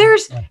God.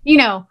 There's,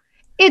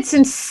 it's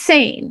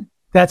insane.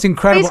 That's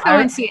incredible. Please go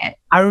and see it.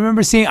 I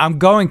remember seeing,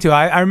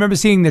 I remember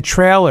seeing the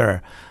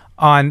trailer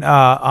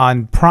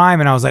on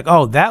Prime, and I was like,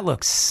 oh, that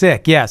looks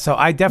sick. Yeah. So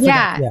I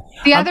definitely,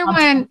 The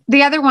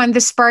other one,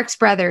 the Sparks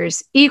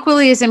Brothers,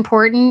 equally as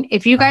important.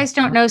 If you guys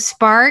don't know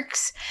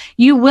Sparks,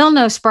 you will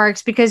know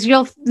Sparks because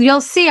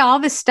you'll see all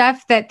the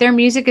stuff that their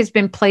music has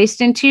been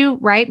placed into,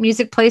 right?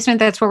 Music placement.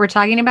 That's what we're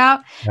talking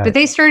about. Right. But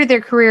they started their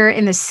career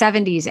in the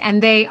 70s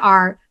and they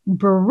are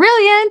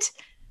brilliant.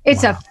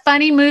 It's a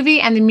funny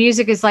movie and the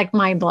music is like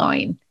mind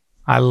blowing.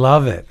 I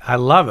love it.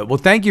 Well,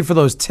 thank you for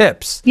those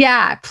tips.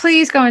 Yeah.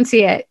 Please go and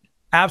see it.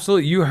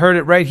 Absolutely. You heard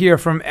it right here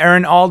from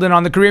Erin Alden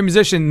on The Career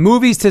Musician,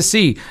 movies to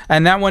see.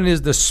 And that one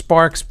is the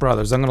Sparks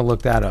Brothers. I'm going to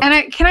look that up.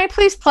 And can I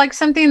please plug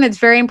something that's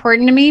very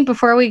important to me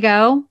before we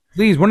go?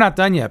 Please. We're not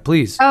done yet.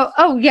 Please.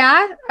 Oh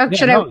yeah.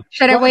 Should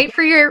I wait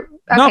for your?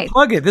 Okay. No,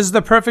 plug it. This is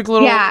the perfect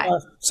little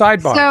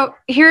sidebar. So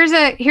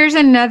here's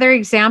another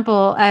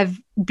example of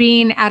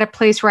being at a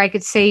place where I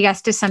could say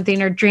yes to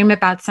something or dream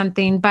about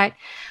something. But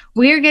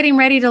we are getting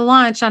ready to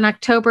launch on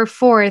October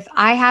 4th.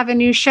 I have a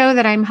new show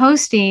that I'm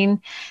hosting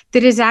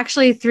that is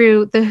actually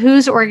through the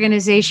WHO's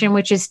organization,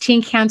 which is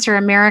Teen Cancer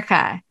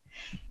America.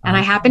 And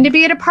I happened to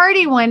be at a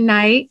party one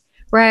night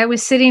where I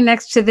was sitting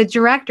next to the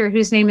director,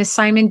 whose name is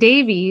Simon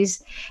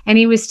Davies. And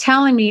he was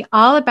telling me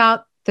all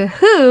about the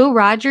WHO,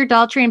 Roger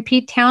Daltrey and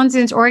Pete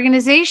Townsend's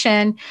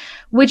organization,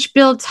 which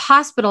builds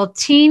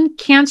teen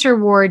cancer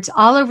wards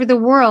all over the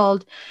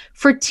world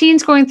for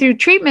teens going through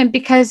treatment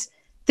because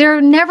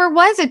there never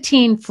was a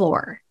teen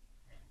floor.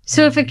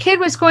 So if a kid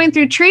was going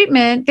through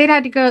treatment,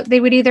 they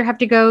would either have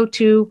to go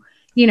to,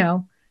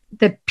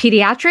 the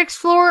pediatrics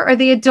floor or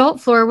the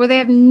adult floor where they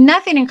have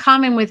nothing in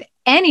common with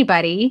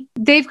anybody.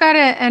 They've got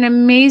an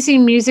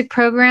amazing music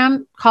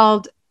program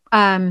called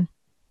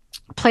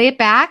Play It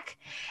Back.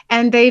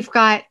 And they've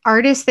got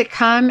artists that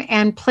come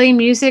and play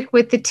music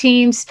with the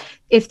teens.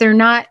 If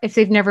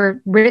they've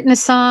never written a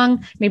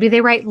song, maybe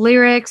they write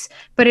lyrics,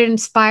 but it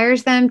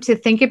inspires them to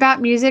think about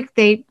music.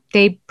 They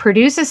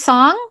produce a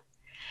song.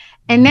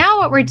 And now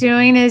what we're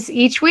doing is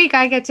each week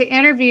I get to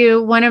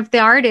interview one of the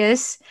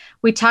artists.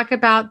 We talk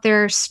about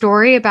their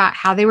story, about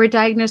how they were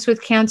diagnosed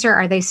with cancer.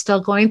 Are they still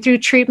going through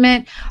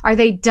treatment? Are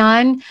they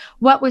done?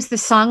 What was the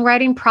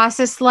songwriting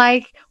process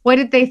like? What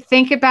did they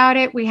think about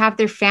it? We have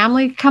their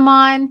family come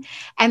on,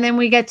 and then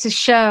we get to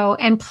show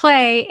and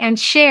play and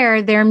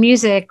share their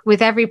music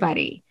with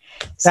everybody.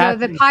 So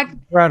the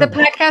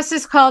podcast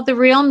is called The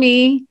Real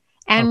Me,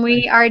 and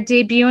we are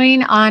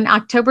debuting on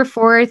October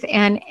 4th.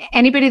 And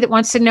anybody that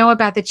wants to know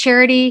about the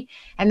charity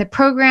and the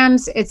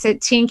programs, it's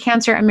at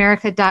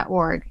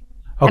teencanceramerica.org.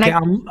 Okay,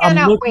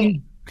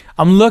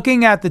 I'm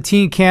looking at the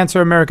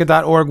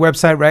teencanceramerica.org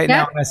website right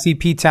now, and I see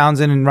Pete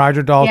Townsend and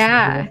Roger Daltrey.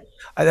 Yeah.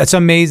 That's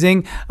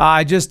amazing.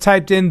 I just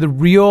typed in the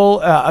Real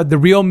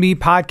Me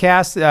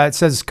podcast. It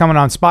says it's coming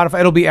on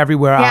Spotify. It'll be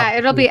everywhere. Yeah,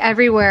 it'll be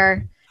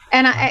everywhere.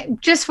 And I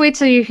just wait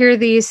till you hear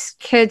these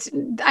kids.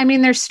 I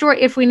mean, their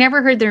story, if we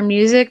never heard their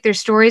music, their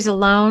stories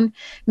alone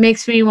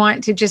makes me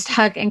want to just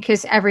hug and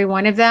kiss every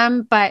one of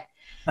them. But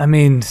I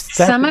mean,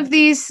 some of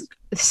these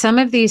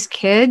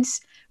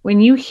kids,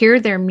 when you hear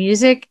their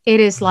music, it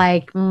is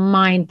like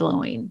mind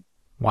blowing.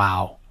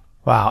 Wow.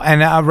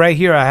 And right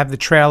here, I have the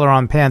trailer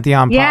on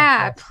Pantheon.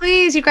 Yeah,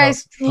 please, you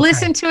guys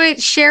listen to it,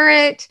 share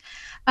it,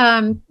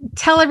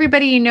 tell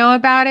everybody you know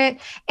about it.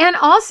 And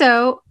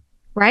also,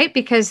 right,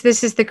 because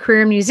this is the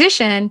Career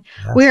Musician,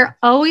 we're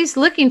always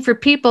looking for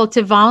people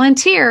to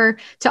volunteer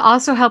to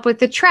also help with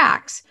the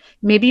tracks.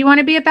 Maybe you want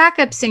to be a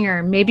backup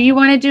singer. Maybe you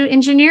want to do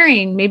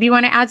engineering. Maybe you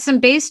want to add some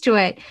bass to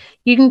it.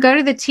 You can go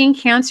to the Teen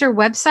Cancer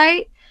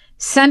website,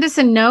 send us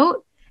a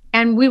note,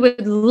 and we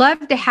would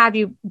love to have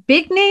you.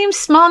 Big names,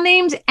 small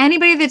names,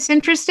 anybody that's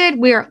interested.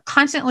 We are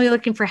constantly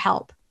looking for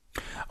help.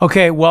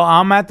 Okay, well,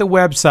 I'm at the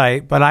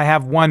website, but I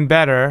have one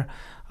better.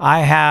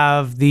 I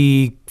have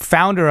the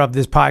founder of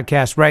this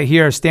podcast right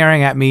here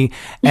staring at me,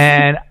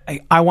 and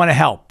I want to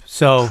help.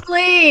 So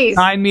please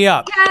sign me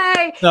up.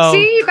 Yay. So,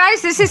 see, you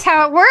guys, this is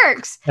how it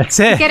works. That's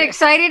it. You get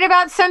excited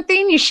about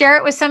something, you share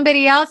it with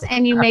somebody else,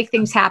 and you make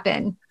things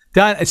happen.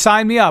 Done.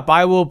 Sign me up.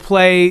 I will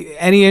play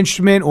any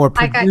instrument or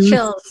produce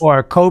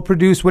or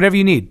co-produce, whatever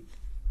you need.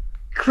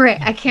 Great.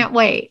 I can't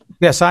wait.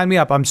 Yeah, sign me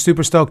up. I'm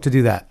super stoked to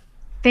do that.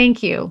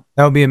 Thank you.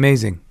 That would be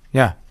amazing.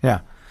 Yeah.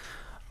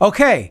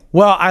 Okay.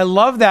 Well, I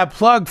love that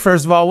plug,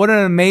 first of all. What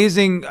an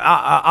amazing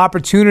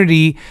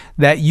opportunity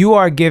that you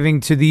are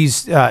giving to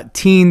these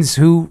teens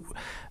who,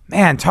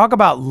 man, talk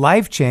about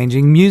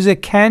life-changing.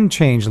 Music can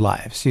change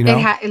lives, you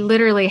know? It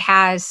literally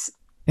has.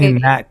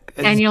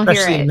 And you'll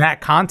hear it. In that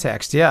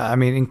context. Yeah. I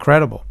mean,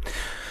 incredible.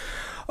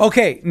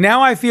 Okay,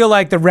 now I feel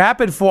like the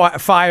rapid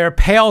fire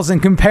pales in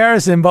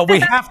comparison, but we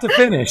have to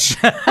finish.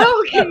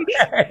 Okay.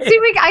 See,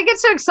 I get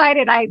so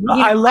excited. I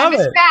love I'm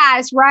it.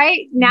 Spaz,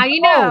 right? Now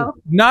you know.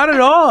 Not at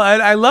all.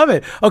 I love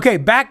it. Okay,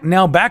 back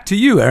to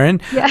you,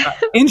 Erin. Yeah.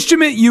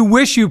 Instrument you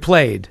wish you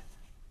played.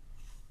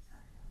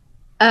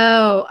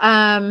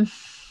 Oh,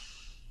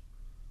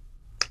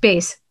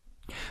 bass.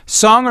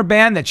 Song or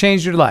band that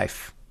changed your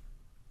life.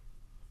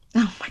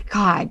 Oh my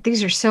God,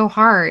 these are so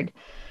hard.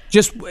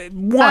 Just one. You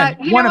know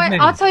what? Many.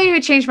 I'll tell you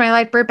who changed my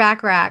life. Burt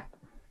Bacharach.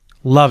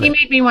 Love it. He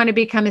made me want to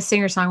become a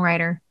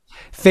singer-songwriter.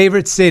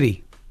 Favorite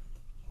city.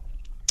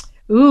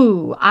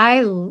 Ooh,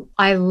 I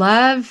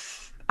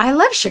love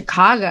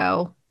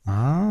Chicago.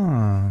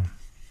 Oh,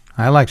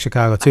 I like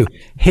Chicago too.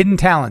 Hidden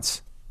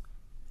talents.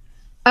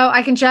 Oh,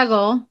 I can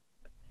juggle.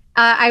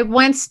 I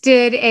once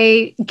did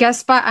a guest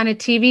spot on a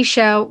TV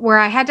show where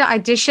I had to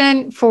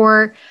audition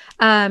for,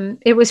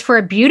 it was for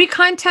a beauty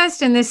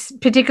contest in this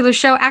particular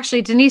show.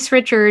 Actually, Denise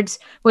Richards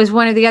was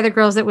one of the other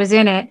girls that was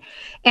in it.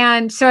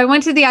 And so I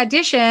went to the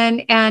audition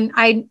and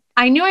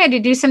I knew I had to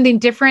do something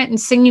different and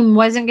singing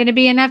wasn't going to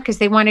be enough because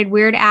they wanted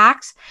weird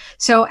acts.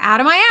 So out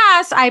of my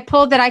ass, I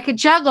pulled that I could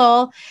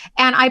juggle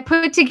and I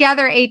put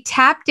together a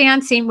tap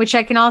dancing, which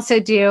I can also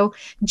do,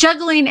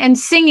 juggling and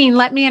singing,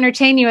 Let Me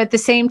Entertain You at the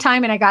same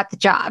time. And I got the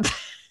job.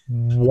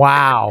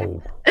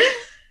 Wow.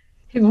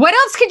 What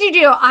else could you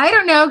do? I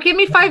don't know. Give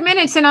me 5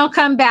 minutes and I'll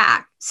come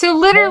back. So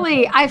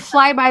literally I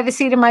fly by the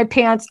seat of my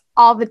pants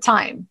all the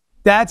time.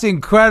 That's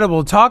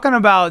incredible. Talking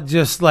about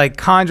just like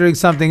conjuring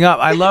something up.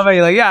 I love how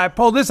you're like, yeah, I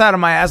pulled this out of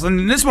my ass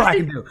and this is what I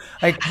can do.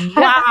 Like,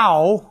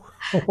 wow.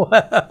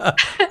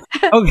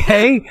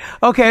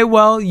 Okay.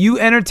 Well, you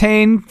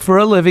entertain for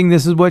a living.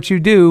 This is what you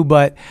do.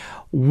 But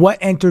what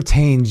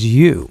entertains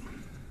you?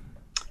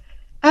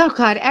 Oh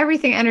God,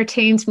 everything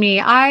entertains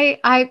me.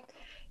 I'm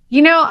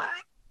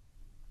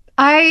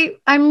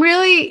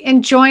really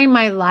enjoying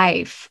my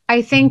life.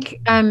 I think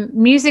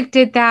music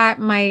did that.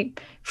 My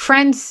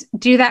friends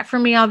do that for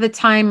me all the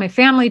time. My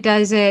family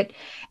does it.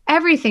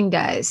 Everything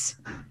does.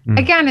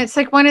 Again, it's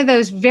like one of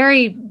those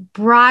very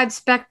broad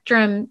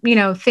spectrum,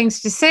 things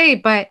to say,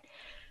 but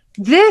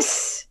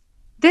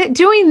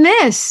doing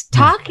this,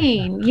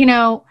 talking,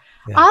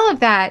 all of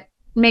that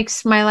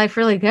makes my life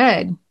really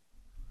good.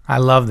 I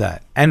love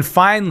that. And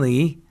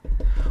finally,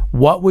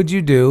 what would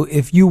you do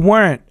if you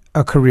weren't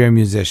a career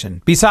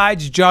musician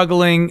besides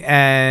juggling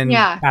and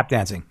tap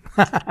dancing?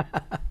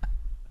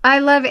 I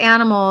love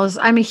animals.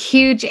 I'm a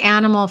huge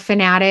animal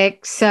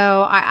fanatic.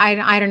 So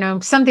I don't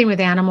know, something with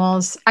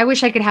animals. I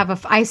wish I could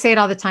have I say it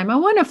all the time. I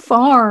want a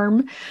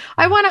farm.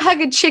 I want to hug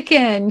a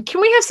chicken.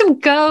 Can we have some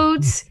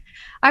goats?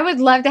 I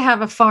would love to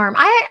have a farm.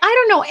 I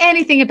don't know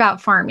anything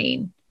about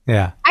farming.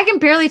 Yeah. I can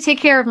barely take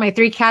care of my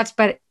 3 cats,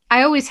 but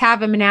I always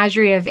have a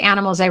menagerie of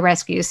animals I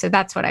rescue. So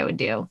that's what I would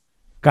do.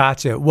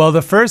 Gotcha. Well,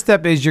 the first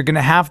step is you're going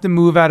to have to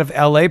move out of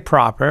LA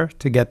proper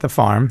to get the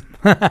farm.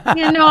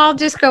 I'll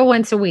just go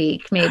once a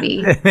week,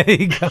 maybe. There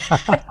you go.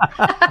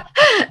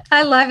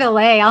 I love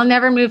LA. I'll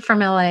never move from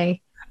LA.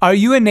 Are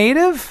you a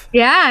native?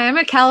 Yeah, I'm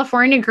a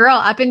California girl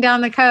up and down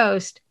the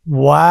coast.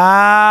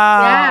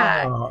 Wow.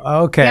 Yeah.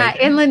 Okay. Yeah,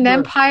 Inland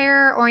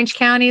Empire, Orange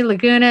County,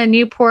 Laguna,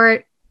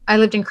 Newport. I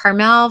lived in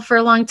Carmel for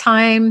a long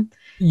time.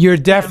 You're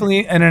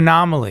definitely an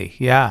anomaly.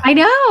 Yeah. I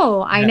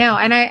know.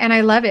 And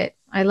I love it.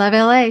 I love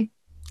LA.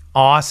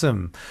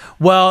 Awesome.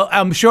 Well,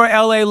 I'm sure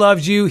LA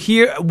loves you.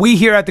 We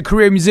here at the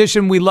Career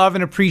Musician, we love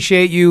and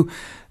appreciate you.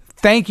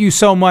 Thank you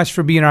so much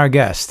for being our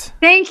guest.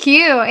 Thank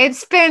you.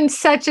 It's been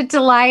such a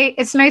delight.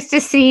 It's nice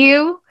to see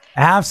you.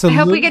 Absolutely.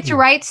 I hope we get to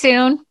write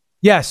soon.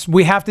 Yes,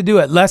 we have to do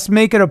it. Let's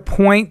make it a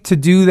point to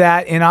do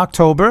that in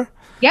October.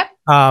 Yep.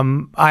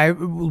 I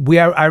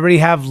already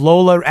have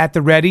Lola at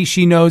the ready.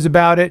 She knows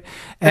about it.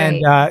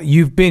 And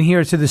you've been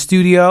here to the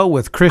studio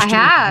with Christian.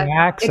 I have.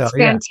 Jack, it's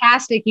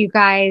fantastic, you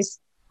guys.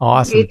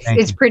 Awesome.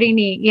 It's pretty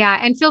neat. Yeah.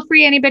 And feel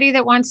free, anybody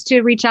that wants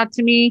to reach out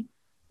to me.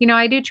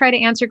 I do try to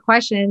answer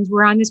questions.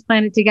 We're on this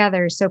planet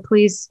together. So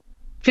please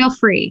feel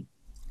free.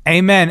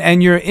 Amen.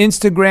 And your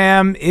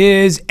Instagram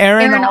is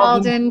Erin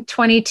Alden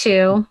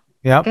 22.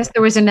 Yep. I guess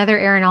there was another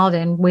Erin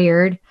Alden.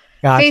 Weird.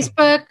 Gotcha.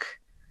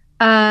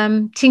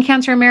 Facebook, Teen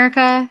Cancer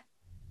America.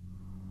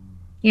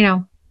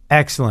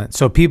 Excellent.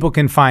 So people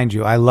can find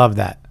you. I love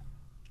that.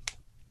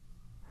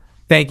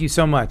 Thank you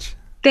so much.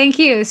 Thank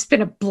you. It's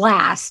been a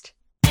blast.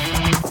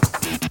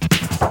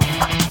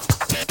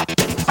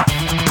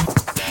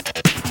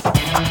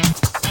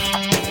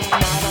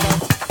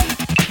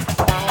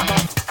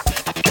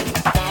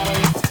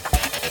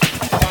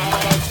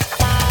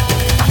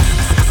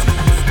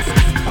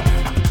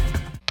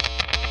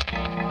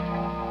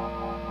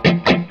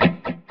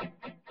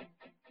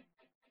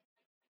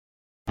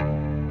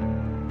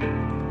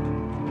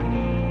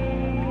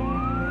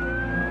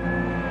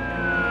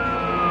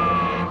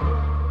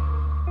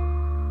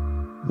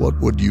 What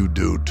would you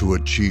do to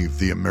achieve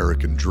the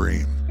American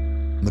dream?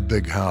 The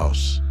big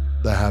house,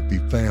 the happy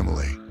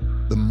family,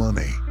 the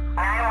money.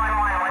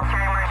 911, what's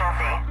your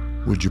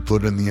emergency? Would you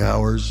put in the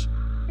hours?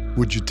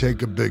 Would you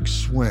take a big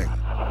swing?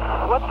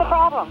 What's the problem?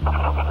 problem?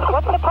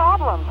 What's the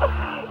problem?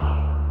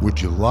 Would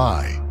you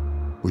lie?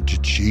 Would you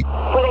cheat?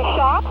 Were they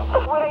shot?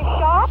 Were they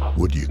shot?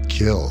 Would you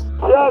kill?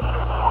 Yes.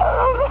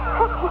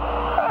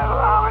 My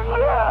mom is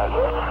dead.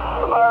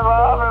 My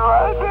mom is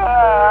right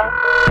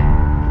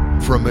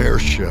there. From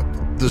Airship,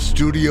 the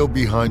studio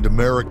behind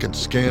American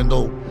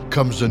Scandal,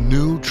 comes a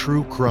new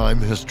true crime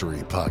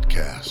history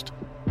podcast.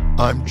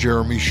 I'm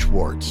Jeremy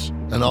Schwartz,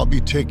 and I'll be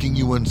taking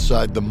you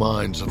inside the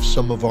minds of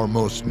some of our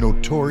most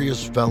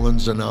notorious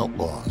felons and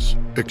outlaws,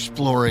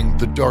 exploring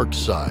the dark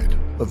side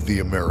of the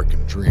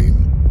American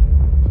dream.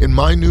 In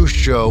my new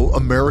show,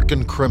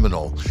 American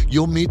Criminal,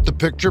 you'll meet the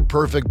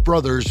picture-perfect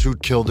brothers who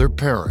killed their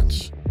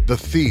parents, the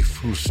thief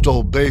who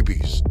stole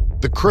babies,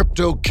 the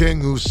crypto king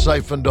who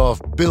siphoned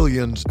off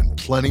billions, and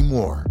plenty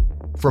more.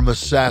 From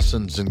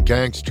assassins and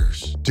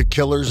gangsters to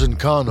killers and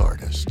con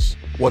artists.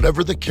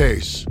 Whatever the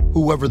case,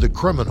 whoever the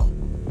criminal,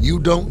 you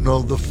don't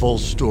know the full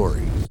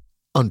story.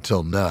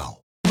 Until now.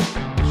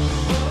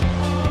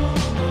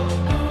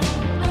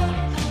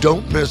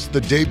 Don't miss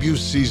the debut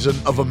season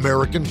of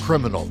American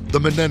Criminal, The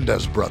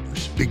Menendez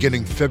Brothers,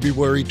 beginning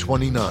February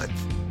 29th.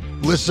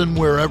 Listen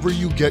wherever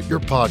you get your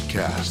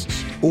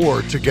podcasts,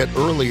 or to get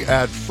early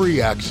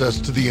ad-free access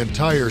to the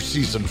entire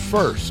season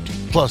first,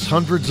 plus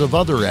hundreds of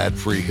other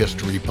ad-free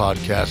history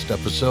podcast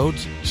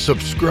episodes,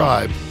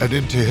 subscribe at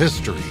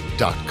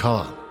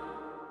IntoHistory.com.